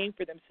made a name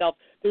for themselves,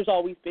 there's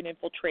always been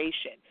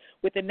infiltration.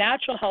 With the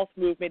natural health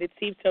movement, it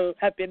seems to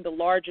have been the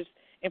largest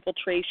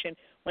infiltration.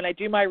 When I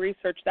do my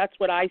research, that's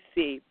what I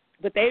see.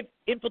 But they've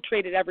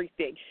infiltrated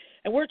everything.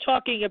 And we're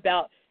talking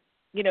about,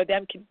 you know,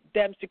 them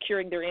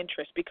securing their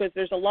interests, because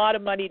there's a lot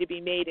of money to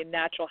be made in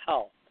natural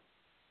health.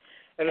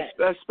 And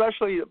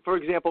especially, for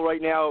example,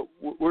 right now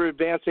we're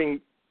advancing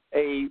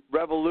a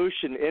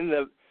revolution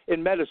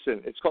in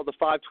medicine. It's called the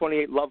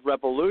 528 Love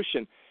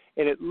Revolution,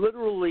 and it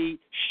literally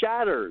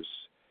shatters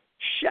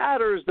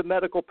the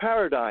medical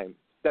paradigm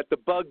that the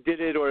bug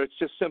did it, or it's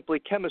just simply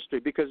chemistry,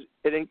 because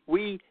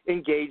we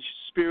engage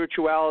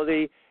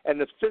spirituality and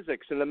the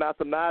physics and the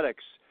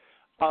mathematics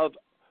of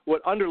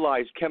what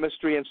underlies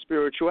chemistry and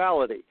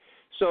spirituality.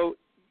 So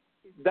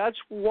that's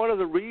one of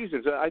the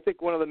reasons, I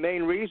think one of the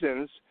main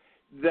reasons,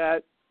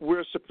 that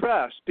we're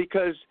suppressed,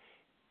 because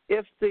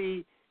if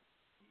the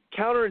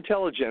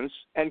counterintelligence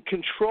and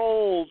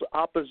controlled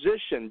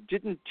opposition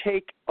didn't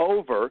take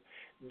over,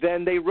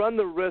 then they run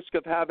the risk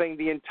of having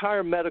the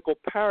entire medical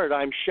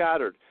paradigm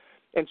shattered.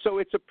 And so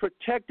it's a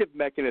protective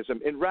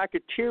mechanism. In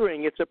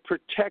racketeering, it's a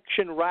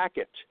protection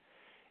racket,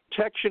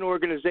 protection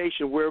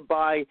organization,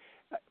 whereby,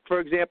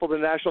 for example, the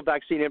National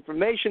Vaccine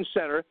Information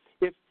Center,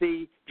 if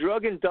the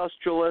drug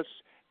industrialists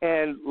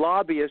and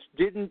lobbyists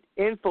didn't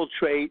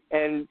infiltrate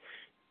and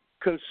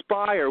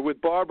conspire with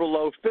Barbara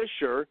Loe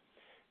Fischer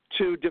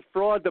to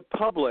defraud the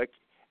public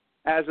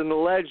as an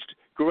alleged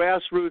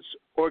grassroots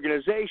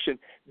organization,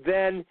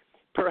 then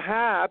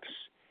perhaps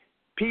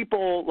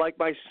people like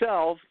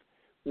myself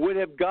would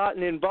have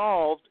gotten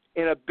involved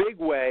in a big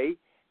way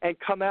and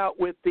come out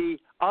with the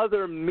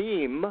other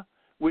meme,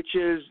 which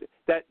is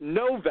that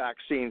no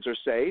vaccines are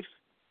safe,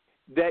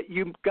 that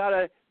you've got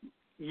to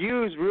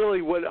use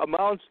really what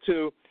amounts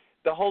to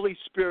the Holy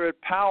Spirit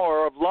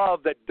power of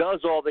love that does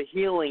all the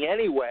healing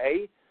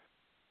anyway,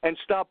 and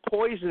stop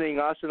poisoning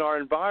us in our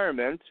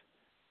environment.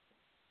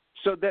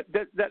 So that's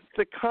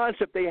the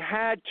concept. They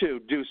had to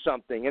do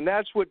something, and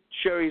that's what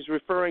Sherri's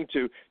referring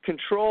to.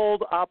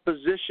 Controlled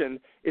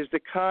opposition is the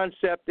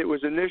concept that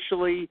was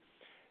initially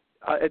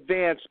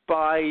advanced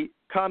by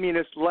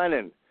communist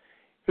Lenin,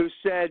 who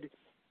said,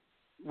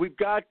 we've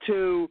got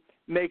to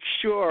make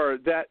sure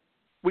that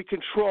we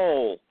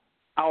control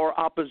our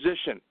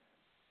opposition.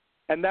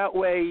 And that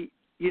way,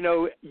 you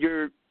know,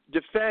 your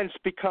defense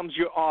becomes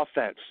your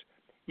offense.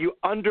 You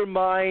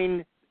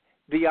undermine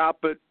the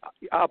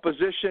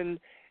opposition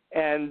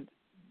and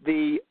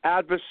the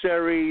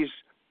adversary's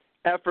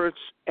efforts,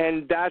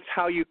 and that's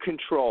how you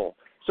control.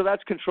 So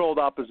that's controlled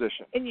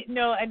opposition. And, you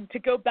know, and to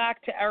go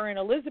back to Erin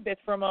Elizabeth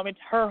for a moment,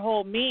 her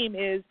whole meme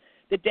is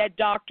the dead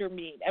doctor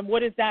meme. And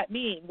what does that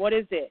mean? What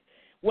is it?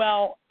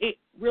 Well, it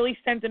really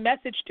sends a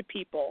message to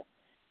people.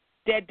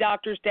 Dead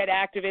doctors, dead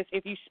activists,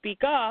 if you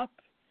speak up,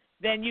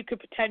 then you could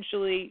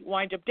potentially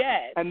wind up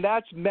dead. And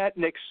that's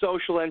Metnick's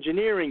social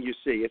engineering, you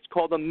see. It's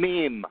called a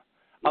meme,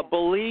 a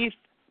belief,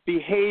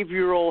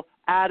 behavioral,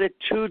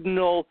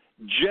 attitudinal,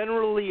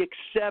 generally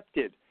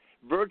accepted,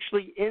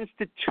 virtually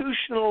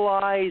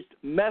institutionalized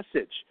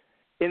message.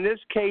 In this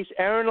case,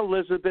 Erin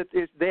Elizabeth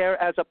is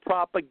there as a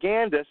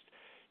propagandist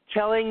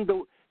telling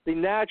the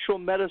natural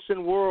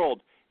medicine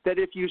world that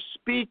if you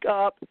speak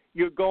up,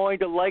 you're going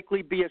to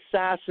likely be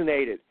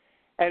assassinated.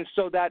 And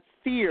so that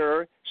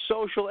fear,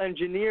 social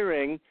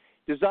engineering,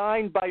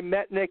 designed by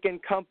Metnick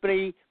and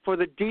company for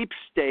the deep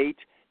state,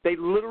 they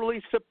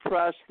literally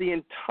suppress the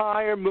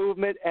entire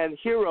movement and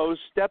heroes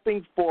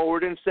stepping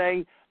forward and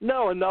saying,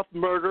 no, enough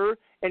murder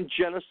and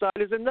genocide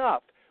is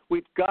enough.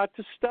 We've got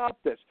to stop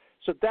this.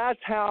 So that's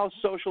how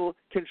social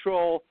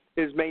control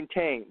is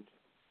maintained.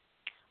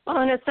 Well,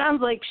 and it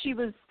sounds like she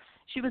was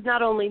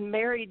not only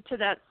married to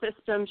that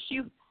system,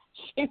 she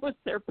was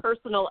their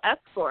personal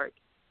escort.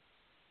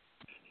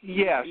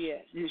 Yes,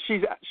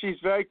 she's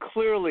very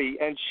clearly,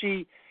 and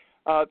she,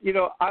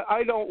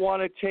 I don't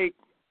want to take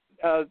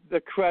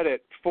the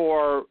credit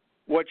for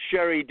what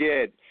Sherri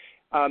did.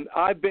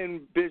 I've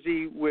been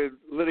busy with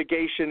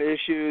litigation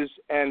issues,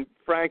 and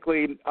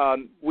frankly,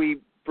 we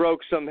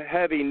broke some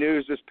heavy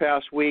news this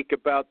past week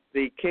about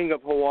the king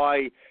of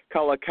Hawaii,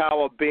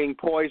 Kalakaua, being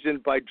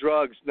poisoned by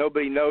drugs.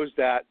 Nobody knows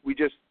that. We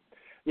just,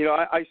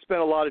 I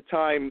spent a lot of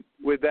time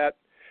with that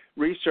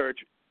research.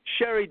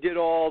 Sherri did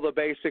all the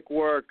basic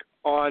work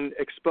on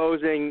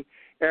exposing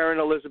Erin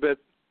Elizabeth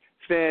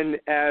Finn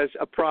as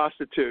a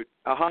prostitute,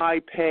 a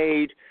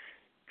high-paid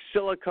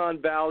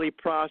Silicon Valley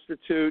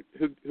prostitute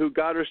who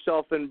got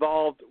herself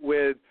involved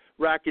with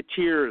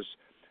racketeers.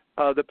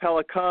 The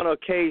Pelicano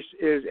case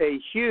is a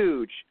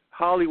huge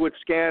Hollywood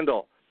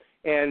scandal.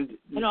 And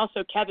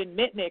also Kevin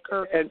Mitnick,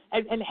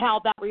 and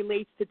how that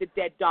relates to the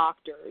dead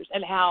doctors,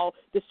 and how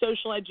the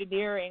social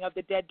engineering of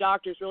the dead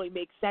doctors really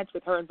makes sense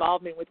with her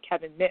involvement with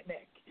Kevin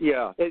Mitnick.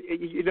 Yeah,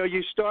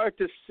 you start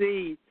to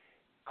see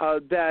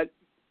that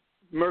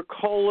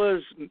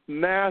Mercola's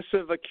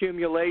massive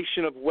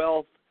accumulation of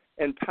wealth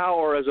and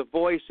power as a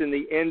voice in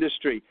the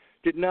industry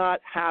did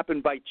not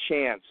happen by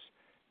chance,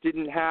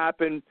 didn't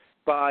happen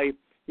by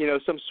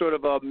some sort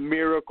of a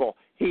miracle.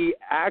 He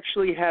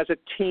actually has a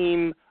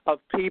team of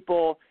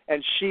people,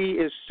 and she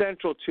is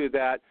central to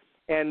that.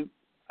 And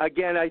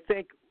again, I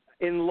think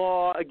in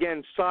law,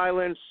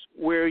 silence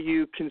where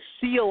you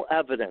conceal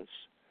evidence,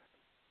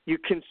 you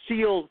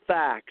conceal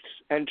facts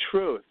and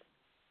truth,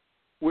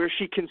 where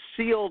she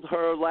concealed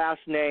her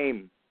last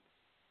name,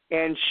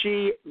 and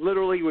she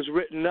literally was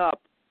written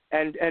up,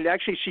 and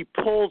actually she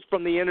pulled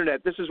from the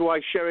internet. This is why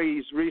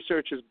Sherri's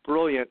research is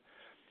brilliant.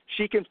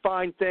 She can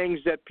find things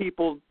that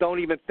people don't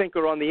even think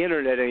are on the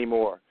internet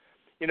anymore.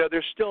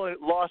 They're still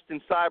lost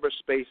in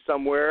cyberspace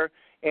somewhere,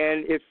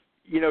 and if,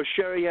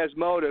 Sherri has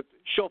motive,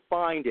 she'll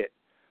find it.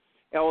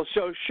 And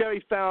so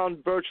Sherri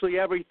found virtually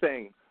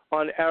everything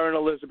on Erin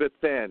Elizabeth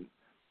Finn.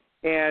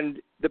 And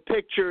the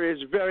picture is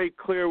very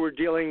clear. We're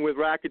dealing with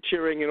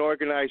racketeering and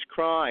organized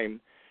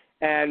crime.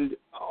 And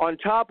on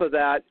top of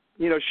that,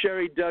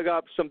 Sherri dug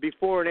up some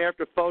before and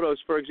after photos.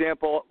 For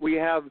example, we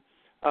have,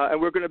 and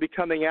we're going to be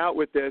coming out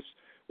with this,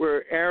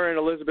 where Erin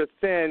Elizabeth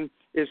Finn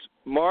is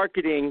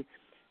marketing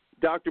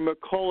Dr.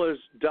 Mercola's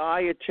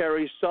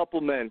dietary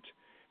supplement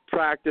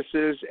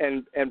practices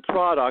and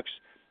products,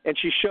 and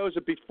she shows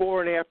a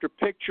before and after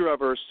picture of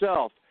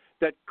herself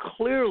that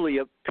clearly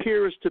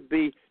appears to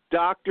be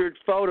doctored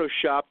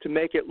Photoshop to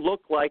make it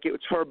look like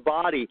it's her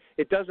body.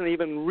 It doesn't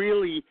even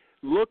really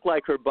look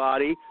like her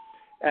body,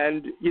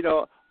 and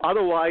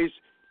otherwise,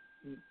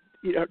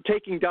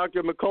 taking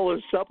Dr.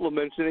 Mercola's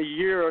supplements in a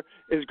year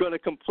is going to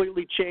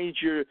completely change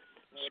your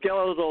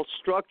skeletal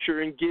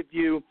structure and give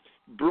you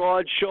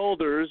broad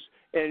shoulders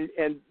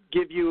and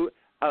give you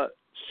a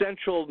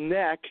central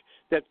neck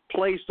that's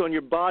placed on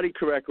your body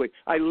correctly.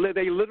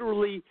 They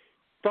literally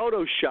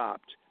photoshopped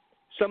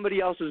somebody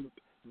else's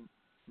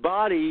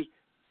body,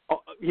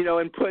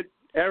 and put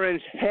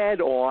Erin's head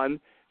on,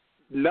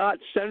 not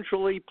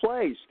centrally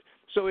placed.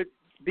 So it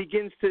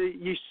begins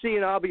you see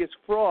an obvious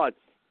fraud,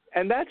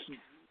 and that's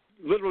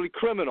literally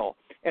criminal.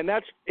 And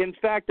that's, in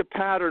fact, a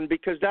pattern,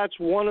 because that's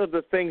one of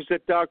the things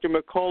that Dr.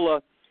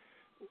 Mercola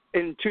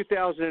in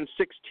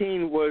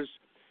 2016 was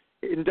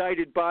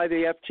indicted by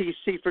the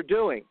FTC for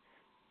doing.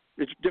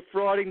 It's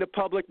defrauding the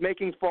public,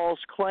 making false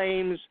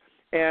claims,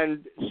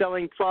 and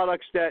selling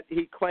products that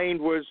he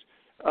claimed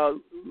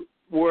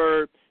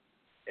were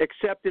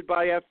accepted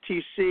by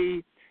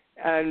FTC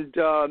and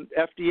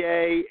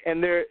FDA,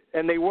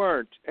 and they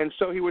weren't. And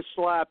so he was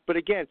slapped. But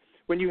again,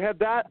 when you have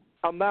that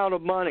amount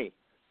of money,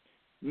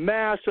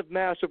 massive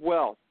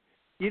wealth,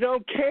 you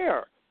don't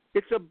care.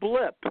 It's a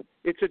blip.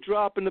 It's a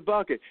drop in the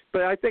bucket.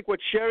 But I think what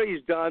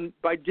Sherri's done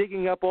by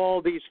digging up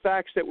all these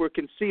facts that were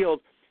concealed,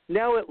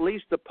 now at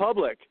least the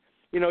public,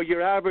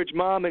 your average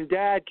mom and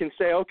dad can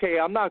say, okay,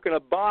 I'm not going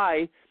to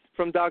buy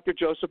from Dr.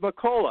 Joseph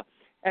Mercola.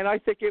 And I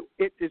think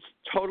it is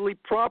totally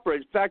proper.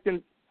 In fact,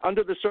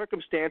 under the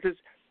circumstances,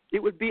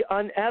 it would be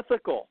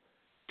unethical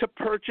to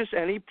purchase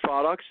any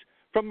products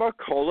from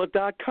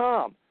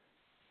Mercola.com.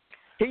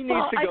 He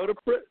needs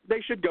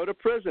they should go to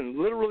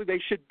prison. Literally,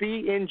 they should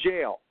be in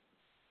jail.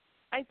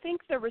 I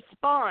think the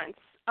response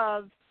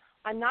of,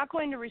 I'm not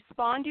going to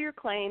respond to your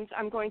claims,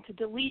 I'm going to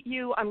delete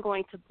you, I'm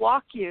going to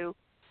block you,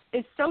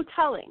 is so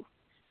telling.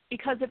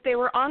 Because if they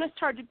were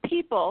honest-hearted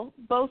people,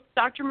 both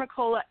Dr.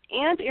 Mercola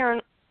and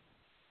Erin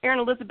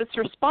Elizabeth's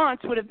response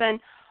would have been,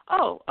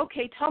 oh,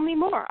 okay, tell me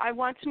more. I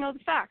want to know the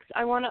facts.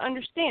 I want to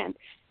understand.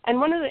 And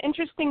one of the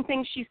interesting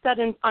things she said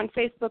on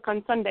Facebook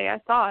on Sunday, I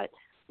thought,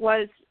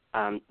 was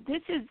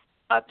this is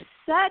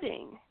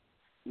upsetting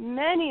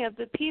many of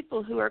the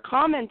people who are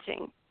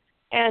commenting.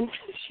 And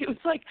she was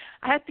like,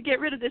 I have to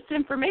get rid of this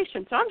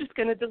information, so I'm just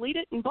going to delete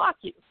it and block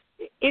you.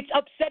 It's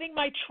upsetting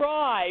my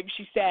tribe,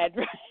 she said.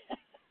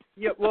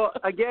 Yeah, well,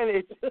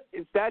 again,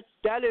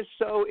 that is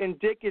so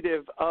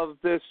indicative of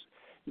this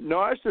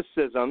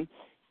narcissism.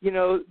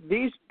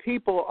 These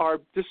people are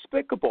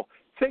despicable.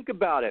 Think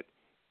about it.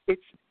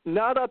 It's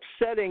not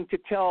upsetting to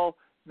tell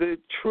the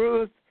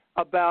truth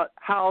about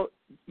how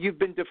you've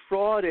been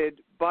defrauded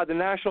by the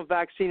National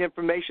Vaccine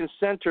Information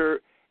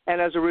Center,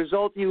 and as a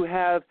result you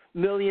have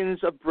millions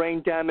of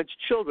brain-damaged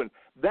children.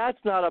 That's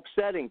not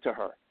upsetting to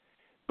her.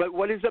 But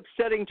what is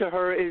upsetting to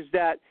her is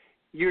that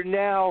you're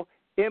now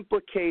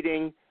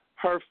implicating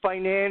her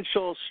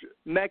financial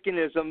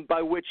mechanism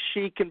by which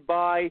she can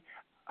buy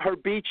her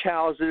beach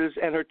houses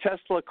and her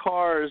Tesla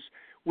cars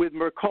with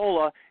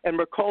Mercola, and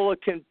Mercola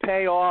can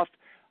pay off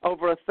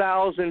over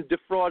 1,000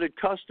 defrauded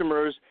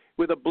customers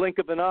with a blink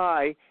of an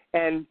eye,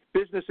 and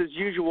business as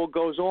usual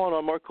goes on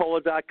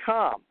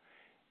Mercola.com.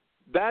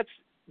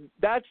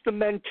 That's the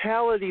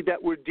mentality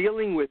that we're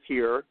dealing with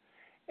here,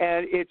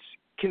 and it's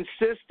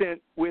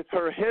consistent with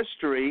her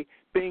history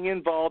being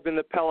involved in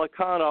the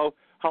Pelicano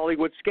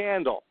Hollywood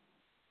scandal.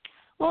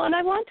 Well, and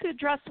I want to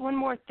address one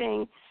more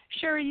thing.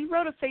 Sherri, you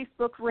wrote a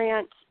Facebook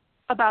rant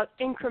about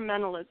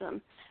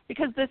incrementalism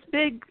because this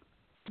big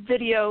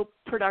video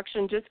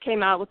production just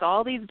came out with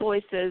all these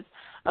voices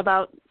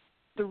about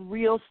the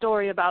real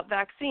story about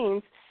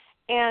vaccines,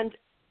 and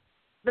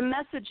the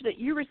message that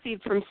you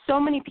received from so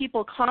many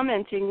people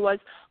commenting was,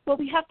 well,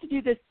 we have to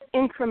do this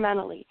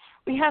incrementally.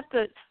 We have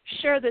to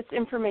share this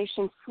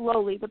information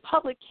slowly. The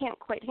public can't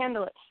quite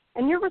handle it.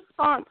 And your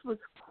response was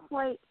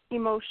quite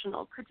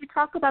emotional. Could you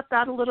talk about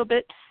that a little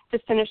bit to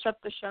finish up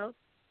the show?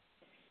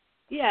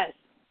 Yes.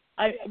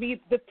 I mean,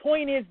 the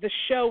point is the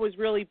show was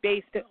really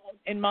based,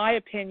 in my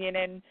opinion,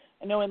 and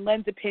I know in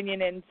Len's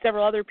opinion and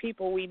several other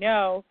people we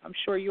know, I'm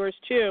sure yours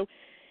too,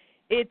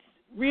 it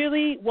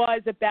really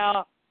was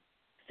about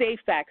safe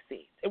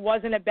vaccines. It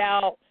wasn't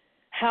about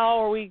how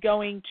are we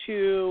going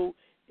to,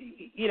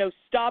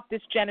 stop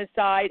this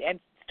genocide and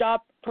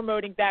stop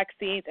promoting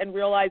vaccines and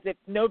realize that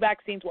no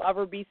vaccines will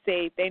ever be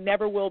safe. They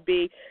never will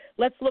be.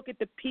 Let's look at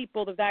the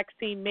people, the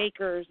vaccine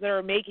makers that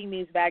are making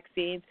these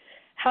vaccines.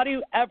 How do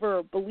you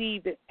ever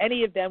believe that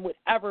any of them would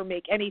ever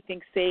make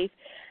anything safe?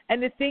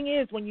 And the thing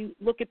is, when you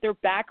look at their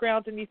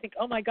backgrounds and you think,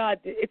 oh, my God,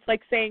 it's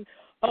like saying,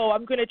 oh,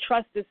 I'm going to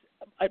trust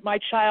my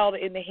child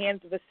in the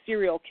hands of a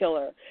serial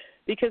killer,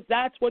 because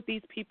that's what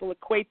these people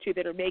equate to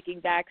that are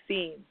making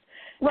vaccines.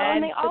 Well,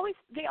 and they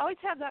always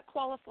have that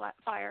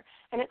qualifier,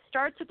 and it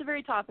starts at the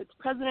very top. It's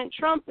President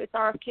Trump. It's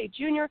RFK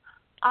Jr.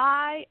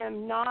 I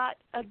am not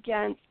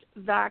against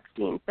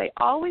vaccines. They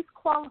always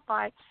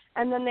qualify,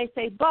 and then they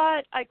say,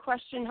 but I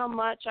question how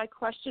much, I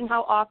question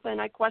how often,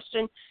 I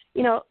question,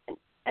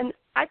 and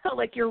I felt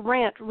like your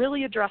rant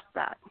really addressed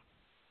that.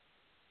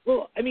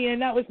 Well, I mean,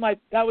 and that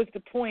was the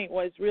point,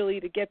 was really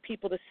to get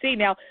people to see.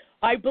 Now,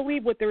 I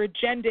believe what their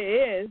agenda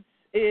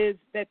is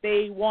that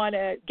they want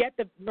to get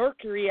the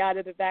mercury out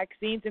of the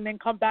vaccines and then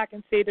come back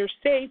and say they're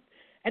safe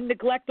and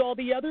neglect all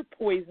the other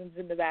poisons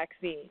in the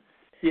vaccine.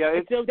 Yeah.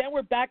 So then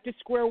we're back to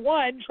square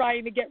one,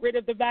 trying to get rid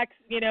of the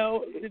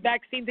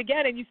vaccines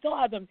again, and you still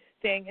have them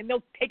saying, and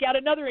they'll take out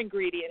another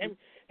ingredient, and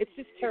it's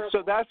just terrible.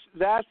 So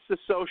that's the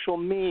social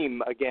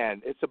meme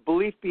again. It's a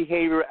belief,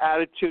 behavior,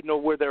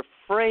 attitudinal, where they're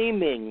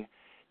framing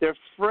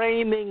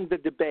the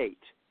debate.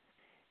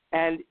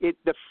 And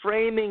the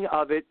framing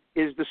of it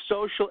is the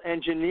social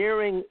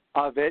engineering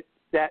of it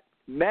that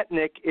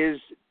Metnick is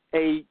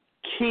a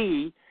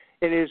key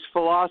in his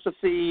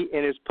philosophy,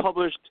 in his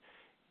published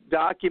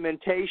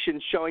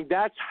documentation, showing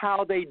that's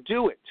how they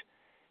do it.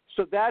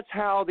 So that's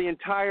how the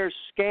entire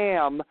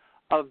scam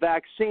of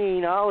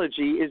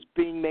vaccinology is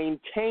being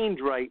maintained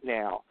right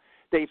now.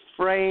 They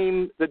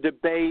frame the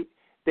debate.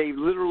 They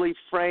literally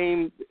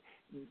frame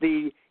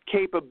the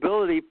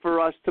capability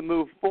for us to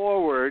move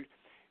forward.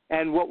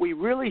 And what we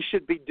really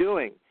should be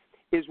doing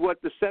is what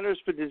the Centers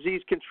for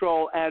Disease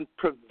Control and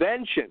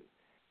Prevention,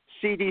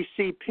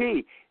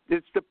 CDCP,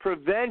 it's the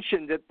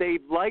prevention that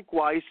they've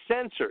likewise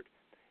censored.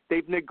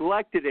 They've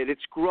neglected it.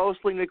 It's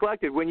grossly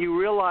neglected. When you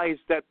realize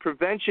that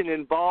prevention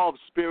involves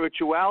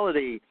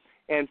spirituality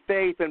and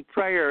faith and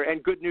prayer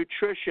and good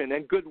nutrition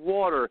and good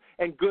water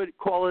and good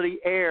quality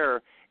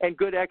air and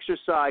good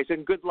exercise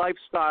and good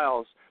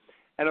lifestyles,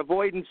 and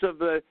avoidance of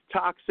the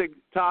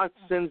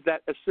toxins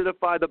that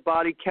acidify the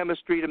body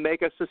chemistry to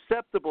make us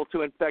susceptible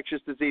to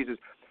infectious diseases.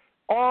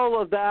 All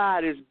of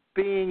that is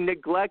being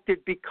neglected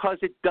because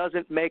it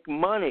doesn't make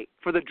money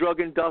for the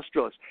drug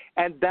industrialists.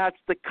 And that's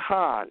the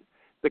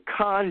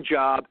con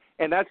job,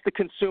 and that's the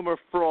consumer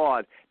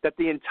fraud, that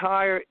the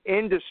entire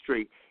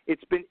industry,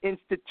 it's been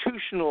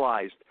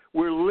institutionalized.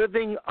 We're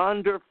living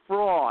under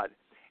fraud,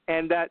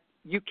 and that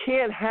you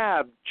can't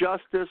have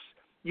justice,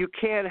 you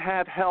can't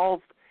have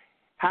health,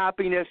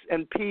 happiness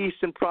and peace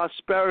and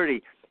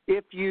prosperity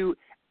if you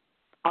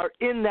are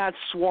in that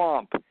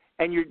swamp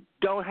and you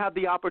don't have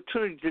the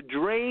opportunity to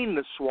drain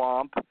the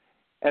swamp,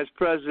 as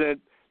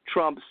President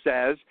Trump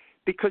says,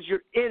 because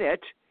you're in it,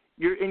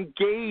 you're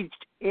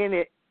engaged in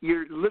it,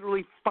 you're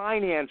literally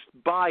financed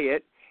by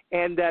it,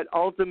 and that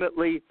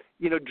ultimately,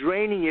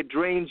 draining it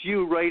drains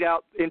you right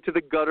out into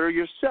the gutter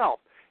yourself.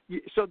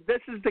 So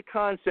this is the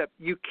concept.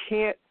 You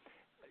can't,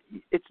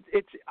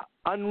 it's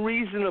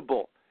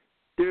unreasonable.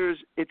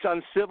 It's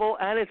uncivil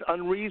and it's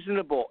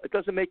unreasonable. It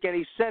doesn't make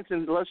any sense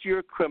unless you're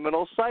a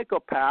criminal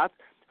psychopath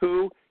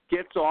who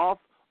gets off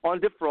on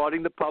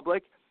defrauding the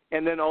public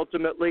and then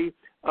ultimately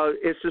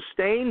is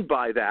sustained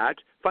by that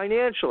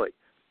financially.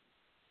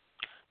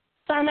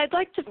 Son, I'd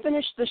like to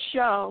finish the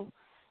show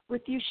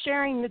with you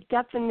sharing the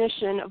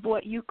definition of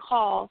what you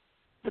call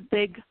the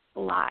big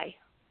lie.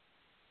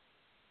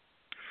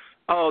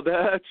 Oh,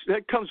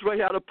 that comes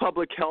right out of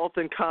public health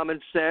and common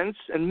sense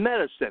and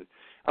medicine.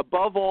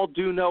 Above all,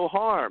 do no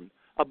harm.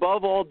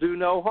 Above all, do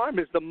no harm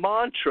is the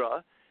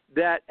mantra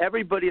that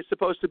everybody is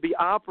supposed to be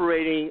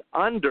operating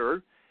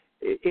under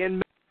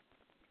in